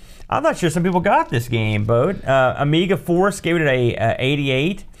 73. I'm not sure some people got this game, Bo. Amiga Force gave it a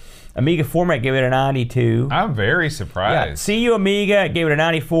 88. Amiga Format gave it a 92. I'm very surprised. Yeah. CU Amiga gave it a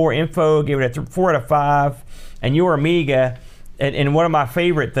 94. Info gave it a 4 out of 5. And Your Amiga, and one of my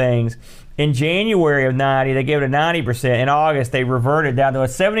favorite things, in January of 90, they gave it a 90%. In August, they reverted down to a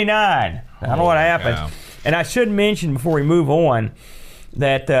 79. I don't know what happened. Cow. And I should mention before we move on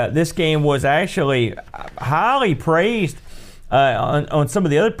that this game was actually highly praised on some of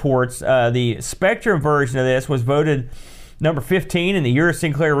the other ports. The Spectrum version of this was voted number 15 in the Euro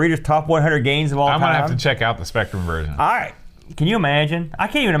Sinclair Reader's Top 100 Games of all time. I'm going to have to check out the Spectrum version. All right. Can you imagine? I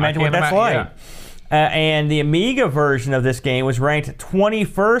can't even imagine what that's like. Yeah. And the Amiga version of this game was ranked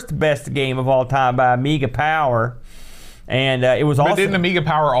 21st best game of all time by Amiga Power. And it was also. But didn't Amiga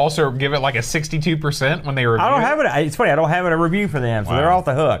Power also give it like a 62% when they reviewed it? I don't have it. It's funny. I don't have it a review for them, so they're off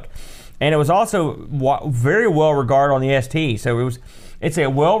the hook. And it was also very well regarded on the ST. So it's a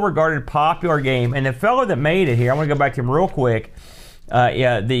well regarded, popular game. And the fellow that made it here, I'm going to go back to him real quick. Paul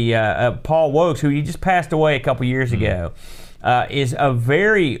Wokes, who he just passed away a couple years ago, is a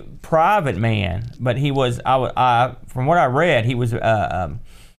very private man. But he was, from what I read, he was a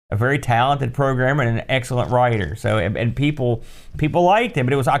very talented programmer and an excellent writer. So and people liked him,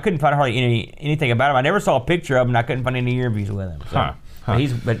 but I couldn't find hardly anything about him. I never saw a picture of him, and I couldn't find any interviews with him. So. But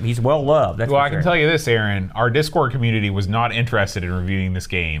he's well loved. That's I can tell you this, Aaron. Our Discord community was not interested in reviewing this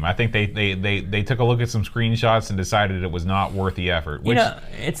game. I think they took a look at some screenshots and decided it was not worth the effort. Which,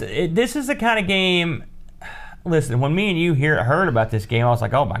 this is the kind of game. Listen, when me and you heard about this game, I was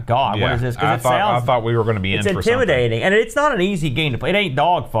like, "Oh my God, what is this?" I thought we were going to be in for something. It's intimidating, and it's not an easy game to play. It ain't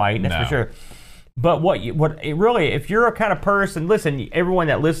dogfight, that's for sure. But if you're a kind of person, listen, everyone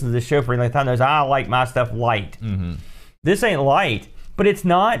that listens to this show for any time knows I like my stuff light. Mm-hmm. This ain't light. But it's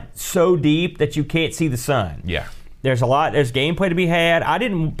not so deep that you can't see the sun. Yeah. There's gameplay to be had. I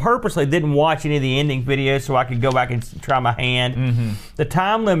purposely didn't watch any of the ending videos so I could go back and try my hand. Mm-hmm. The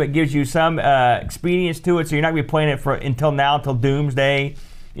time limit gives you some expedience to it, so you're not going to be playing it until doomsday.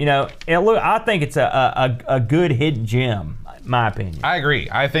 I think it's a good hidden gem, in my opinion. I agree.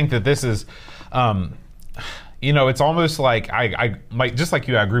 I think that this is, it's almost like just like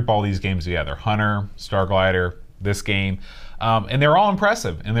you, I group all these games together: Hunter, Starglider, this game. And they're all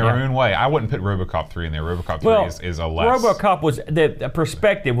impressive in their own way. I wouldn't put RoboCop 3 in there. RoboCop 3 is a less. RoboCop was the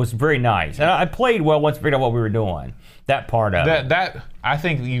perspective was very nice, and I played well once I figured out what we were doing. That part of it. That I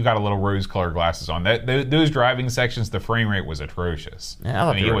think you got a little rose-colored glasses on. Those driving sections, the frame rate was atrocious.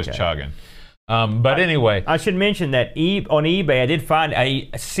 Yeah, it was chugging. But anyway, I should mention that on eBay I did find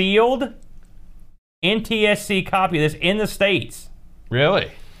a sealed NTSC copy of this in the States. Really?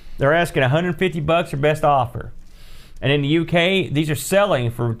 They're asking $150 for best offer. And in the UK, these are selling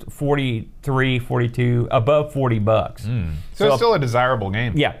for $43, $42, above $40. So it's still a desirable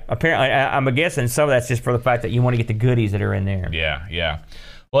game. Yeah, apparently. I'm guessing some of that's just for the fact that you want to get the goodies that are in there. Yeah.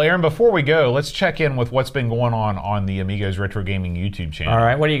 Well, Aaron, before we go, let's check in with what's been going on the Amigos Retro Gaming YouTube channel. All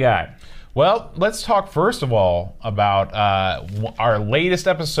right, what do you got? Well, let's talk first of all about our latest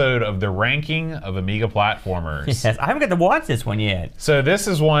episode of the ranking of Amiga platformers. Yes, I haven't got to watch this one yet. So this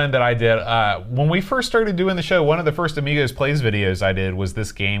is one that I did when we first started doing the show. One of the first Amigos Plays videos I did was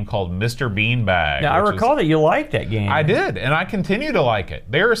this game called Mr. Beanbag. Now, I recall that you liked that game. I did, and I continue to like it.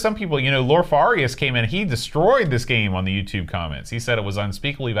 There are some people, Lorfarius came in, he destroyed this game on the YouTube comments. He said it was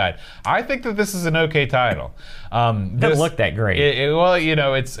unspeakably bad. I think that this is an okay title. Doesn't look that great.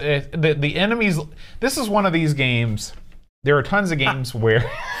 The enemies. This is one of these games. There are tons of games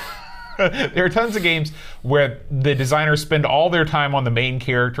where the designers spend all their time on the main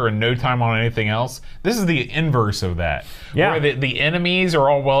character and no time on anything else. This is the inverse of that. Yeah. Where the enemies are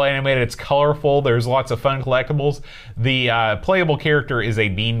all well animated. It's colorful. There's lots of fun collectibles. The playable character is a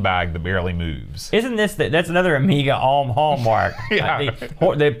beanbag that barely moves. Isn't that's another Amiga hallmark? Yeah.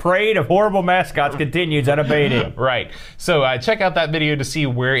 The parade of horrible mascots continues unabated. Right. So check out that video to see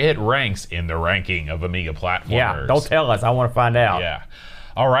where it ranks in the ranking of Amiga platformers. Yeah. Don't tell us. I want to find out. Yeah.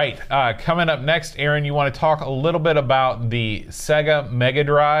 All right, coming up next, Aaron, you want to talk a little bit about the Sega Mega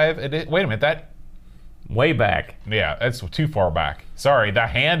Drive. Wait a minute, that... Way back. Yeah, that's too far back. Sorry, the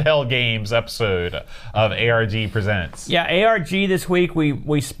handheld games episode of ARG Presents. Yeah, ARG this week,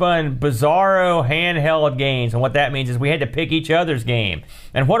 we spun Bizarro handheld games, and what that means is we had to pick each other's game.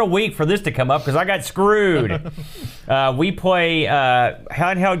 And what a week for this to come up, because I got screwed. We play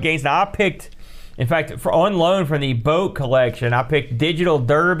handheld games. Now, I picked... In fact, on loan from the Boat collection, I picked Digital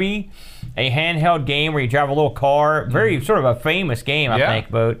Derby, a handheld game where you drive a little car. Very sort of a famous game, I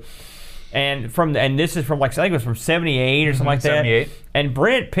think, Boat. And this is from I think it was from '78 or something like that. 78. And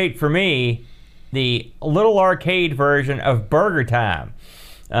Brent picked for me the little arcade version of Burger Time.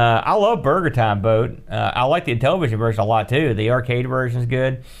 I love Burger Time, Boat. I like the television version a lot too. The arcade version is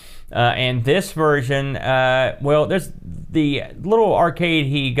good. And this version, there's the little arcade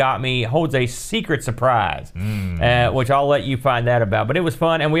he got me holds a secret surprise, which I'll let you find out about. But it was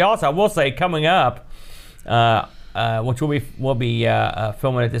fun, and I will say, coming up, which we'll be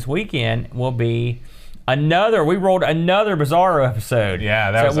filming it this weekend, will be we rolled another Bizarro episode.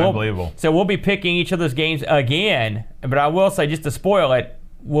 Yeah, that was unbelievable. So we'll be picking each of those games again. But I will say, just to spoil it,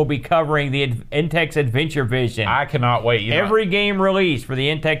 will be covering the Intex Adventure Vision. I cannot wait. Every game released for the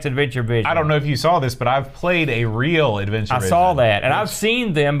Intex Adventure Vision. I don't know if you saw this, but I've played a real Adventure Vision. I saw that, and I've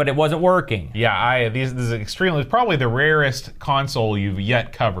seen them, but it wasn't working. Yeah, this is extremely, probably the rarest console you've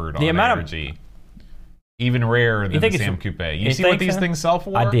yet covered on ARG. Even rarer than the Sam Coupe. You see what these things sell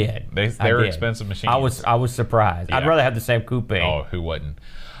for? I did. They're expensive machines. I was surprised. Yeah. I'd rather have the Sam Coupe. Oh, who wouldn't?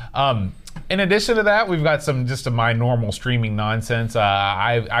 In addition to that, we've got some just my normal streaming nonsense.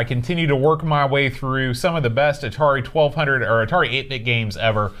 I continue to work my way through some of the best Atari 1200 or Atari 8-bit games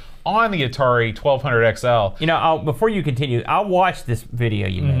ever on the Atari 1200 XL. You know, before you continue, I watched this video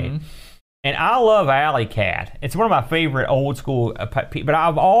you made. And I love Alley Cat. It's one of my favorite old school, but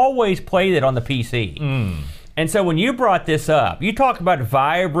I've always played it on the PC. And so when you brought this up, you talk about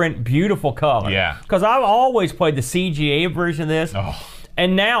vibrant, beautiful color. Yeah. Because I've always played the CGA version of this. Oh.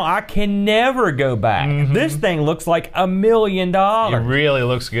 And now I can never go back. This thing looks like $1 million. It really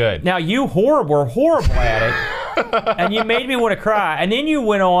looks good. Now you were horrible at it. And you made me want to cry. And then you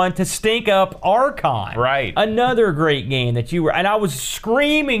went on to stink up Archon. Right. Another great game that you were, and I was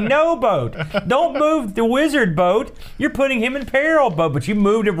screaming, no, Boat. Don't move the wizard, Boat. You're putting him in peril, Boat. But you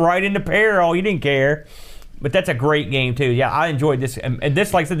moved him right into peril. You didn't care. But that's a great game, too. Yeah, I enjoyed this. And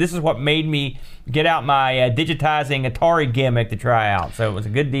this, like I said, this is what made me get out my digitizing Atari gimmick to try out. So it was a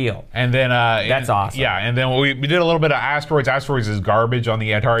good deal. And then that's awesome. Yeah, and then we did a little bit of Asteroids. Asteroids is garbage on the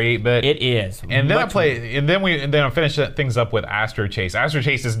Atari 8-bit. It is. And then I finished things up with Astro Chase. Astro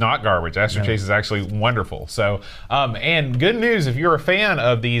Chase is not garbage. Astro Chase is actually wonderful. So, and good news, if you're a fan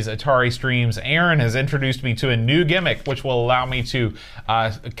of these Atari streams, Aaron has introduced me to a new gimmick which will allow me to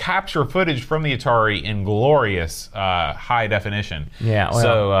capture footage from the Atari in glorious high definition. Yeah, well,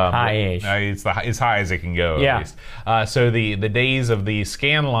 so high-ish. It's as high as it can go. Yeah. At least. So the days of the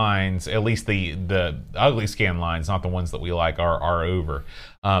scan lines, at least the ugly scan lines, not the ones that we like, are over.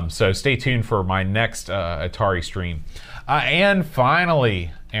 So stay tuned for my next Atari stream. And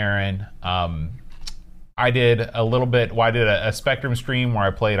finally, Aaron, I did a little bit. Well, I did a Spectrum stream where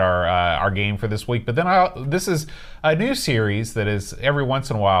I played our game for this week. But then this is a new series that is every once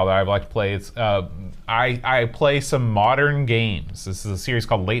in a while that I like to play. It's I play some modern games. This is a series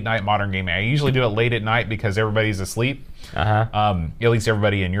called Late Night Modern Gaming. I usually do it late at night because everybody's asleep. At least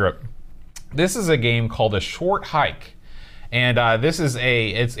everybody in Europe. This is a game called A Short Hike. And this is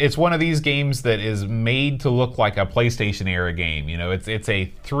it's one of these games that is made to look like a PlayStation era game. You know, it's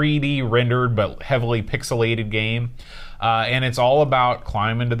a 3D rendered but heavily pixelated game. And it's all about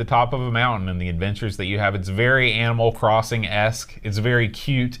climbing to the top of a mountain and the adventures that you have. It's very Animal Crossing-esque. It's very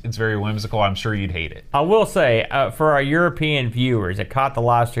cute. It's very whimsical. I'm sure you'd hate it. I will say, for our European viewers that caught the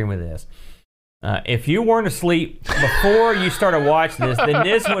live stream of this, if you weren't asleep before you started watching this, then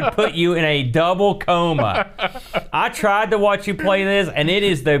this would put you in a double coma. I tried to watch you play this, and it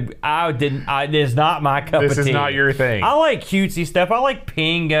is it is not my cup of tea. This is not your thing. I like cutesy stuff. I like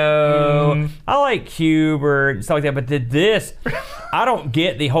Pingo. I like Cubert and stuff like that. But this, I don't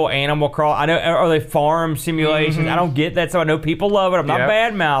get the whole Animal Crossing. I know, are they farm simulations? I don't get that. So I know people love it. I'm not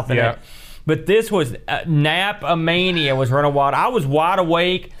bad mouthing it. But this was nap-a-mania was running wild. I was wide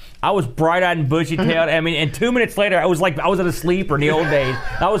awake. I was bright-eyed and bushy-tailed. I mean, and 2 minutes later, I was like I was at a sleeper in the old days.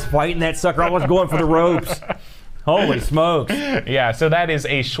 I was fighting that sucker. I was going for the ropes. Holy smokes. Yeah, so that is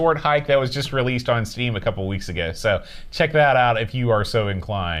A Short Hike that was just released on Steam a couple weeks ago. So check that out if you are so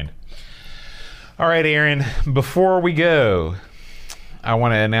inclined. All right, Aaron, before we go, I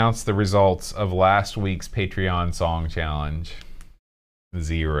want to announce the results of last week's Patreon Song Challenge.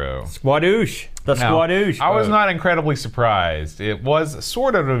 0. Squadoosh. Squadoosh. I was not incredibly surprised. It was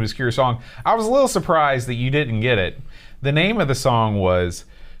sort of an obscure song. I was a little surprised that you didn't get it. The name of the song was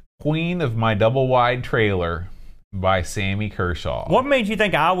Queen of My Double Wide Trailer by Sammy Kershaw. What made you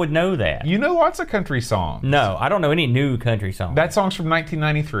think I would know that? You know lots of country songs. No, I don't know any new country songs. That song's from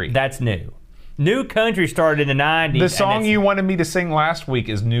 1993. That's new. New country started in the 90s. The song you wanted me to sing last week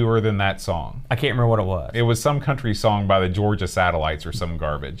is newer than that song. I can't remember what it was. It was some country song by the Georgia Satellites or some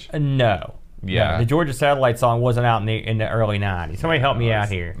garbage. No. Yeah. No, the Georgia Satellite song wasn't out in the early 90s. Somebody help me out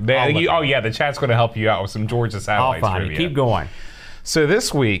here. The chat's going to help you out with some Georgia Satellites. I'll find it. Keep going. So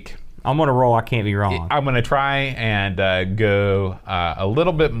this week, I'm going to roll. I can't be wrong. I'm going to try and go a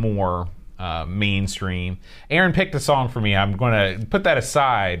little bit more mainstream. Aaron picked a song for me. I'm going to put that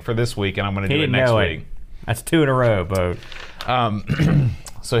aside for this week, and I'm going to do it next week. That's 2 in a row, Bo.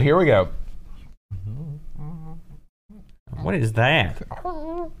 So here we go. What is that?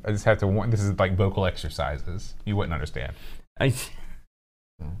 I just have to warn. This is like vocal exercises. You wouldn't understand.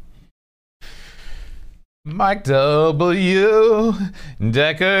 Mike W.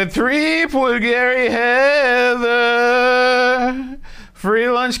 Decker 3, Port Gary Heather Free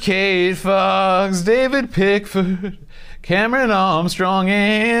Lunch, Kate Fox, David Pickford, Cameron Armstrong,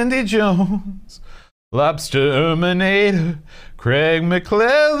 Andy Jones, Lobsterminator, Craig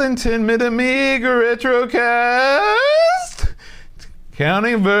McClellan, 10-minute Amiga Retrocast,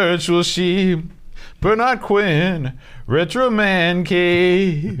 Counting Virtual Sheep, Bernard Quinn, Retro Man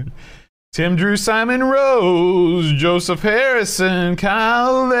Cave, Tim Drew, Simon Rose, Joseph Harrison,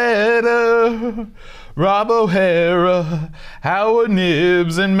 Kyle Leder, Rob O'Hara, Howard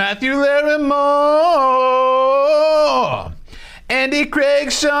Nibbs, and Matthew Larimore. Andy Craig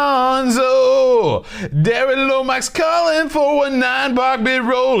Shanzo, Darren Lomax, Colin 419, Barbie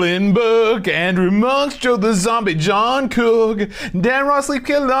Rolling Book, Andrew Monks, Joe the Zombie, John Cook, Dan Rossley,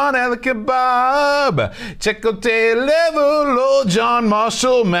 Killon, Alec Bob, Checote Level, Lord John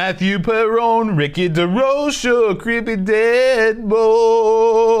Marshall, Matthew Perron, Ricky DeRocha, Creepy Dead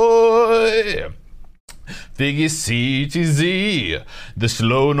Boy, Figgy CTZ, The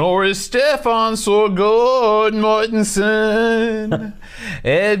Slow Norris, Stefan Sorgord, Mortensen,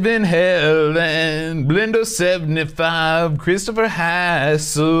 Edvin Helland, Blindo75, Christopher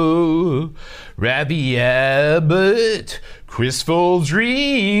Hassel, Rabbi Abbott, Chris Full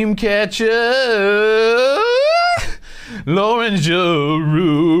Dreamcatcher, Lauren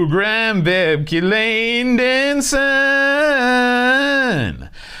Giroux, Graham Bebke, Lane Denson,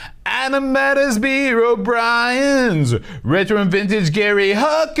 Adam Mattisby, O'Brien's, Retro and Vintage, Gary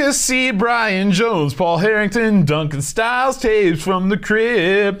Huckasey, Brian Jones, Paul Harrington, Duncan Styles, Tapes from the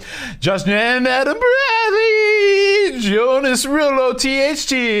Crib, Josh and Adam Bradley, Jonas Rillo,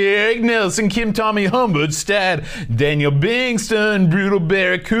 THT, Eric Nelson, Kim Tommy Humbert, Stad, Daniel Bingston, Brutal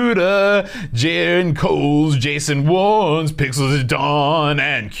Barracuda, Jaron Coles, Jason Warnes, Pixels at Dawn,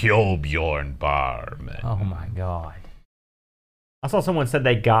 and Kjolbjorn Barman. Oh my God. I saw someone said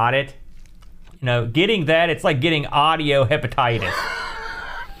they got it. You know, getting that, it's like getting audio hepatitis.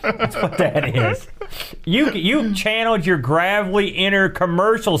 That's what that is. You channeled your gravelly inner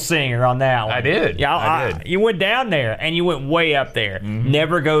commercial singer on that one. I did. Yeah, I did. You went down there and you went way up there.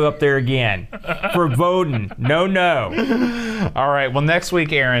 Never go up there again. For voting. No. All right. Well, next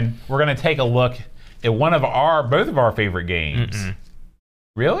week, Aaron, we're going to take a look at both of our favorite games.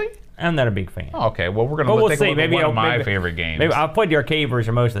 Really? I'm not a big fan. Oh, okay. Well, we're going to But we'll take see. a look at Maybe one of my favorite games. Maybe I've played the arcade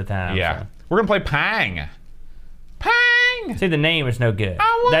version most of the time. Yeah. So. We're going to play Pang. Pang! See, the name is no good.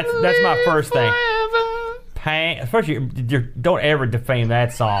 I wanna That's my live first thing. forever. Pang. Especially, don't ever defame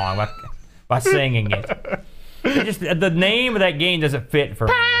that song by singing it. The name of that game doesn't fit for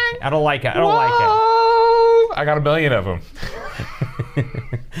me. I don't like it. Whoa! I got a million of them.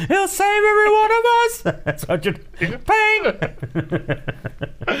 He'll save every one of us. That's what you're. Pang.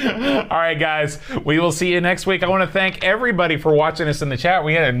 All right, guys. We will see you next week. I want to thank everybody for watching us in the chat.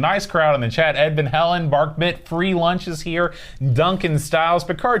 We had a nice crowd in the chat. Edvin Helen, Barkbit, Free Lunches here, Duncan Styles,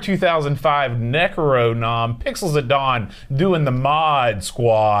 Picard 2005, Necronom, Pixels at Dawn doing the mod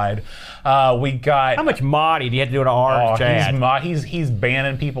squad. We got. How much modding do you have to do in our chat? He's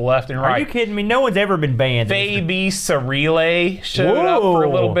banning people left and right. Are you kidding me? No one's ever been banned. Fabi Sarile showed up for a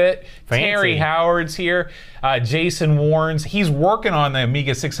little bit. Fancy. Terry Howard's here. Jason Warnes. He's working on the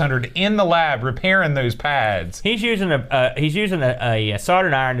Amiga 600 in the lab, repairing those pads. He's using a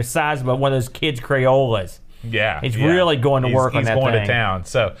soldering iron the size of one of those kids' Crayolas. Yeah. He's really going to work on that He's going thing. to town.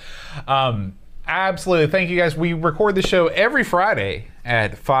 So, absolutely. Thank you, guys. We record the show every Friday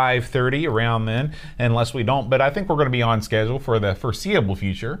at 5:30 around then, unless we don't. But I think we're going to be on schedule for the foreseeable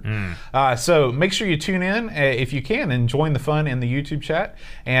future. So make sure you tune in if you can and join the fun in the YouTube chat.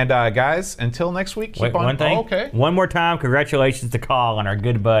 And guys, until next week, keep on. One thing. Oh, okay. One more time, congratulations to Colin, our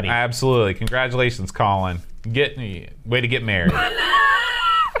good buddy. Absolutely. Congratulations, Colin. Way to get married.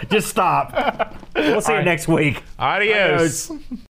 Just stop. We'll see you next week. Adios.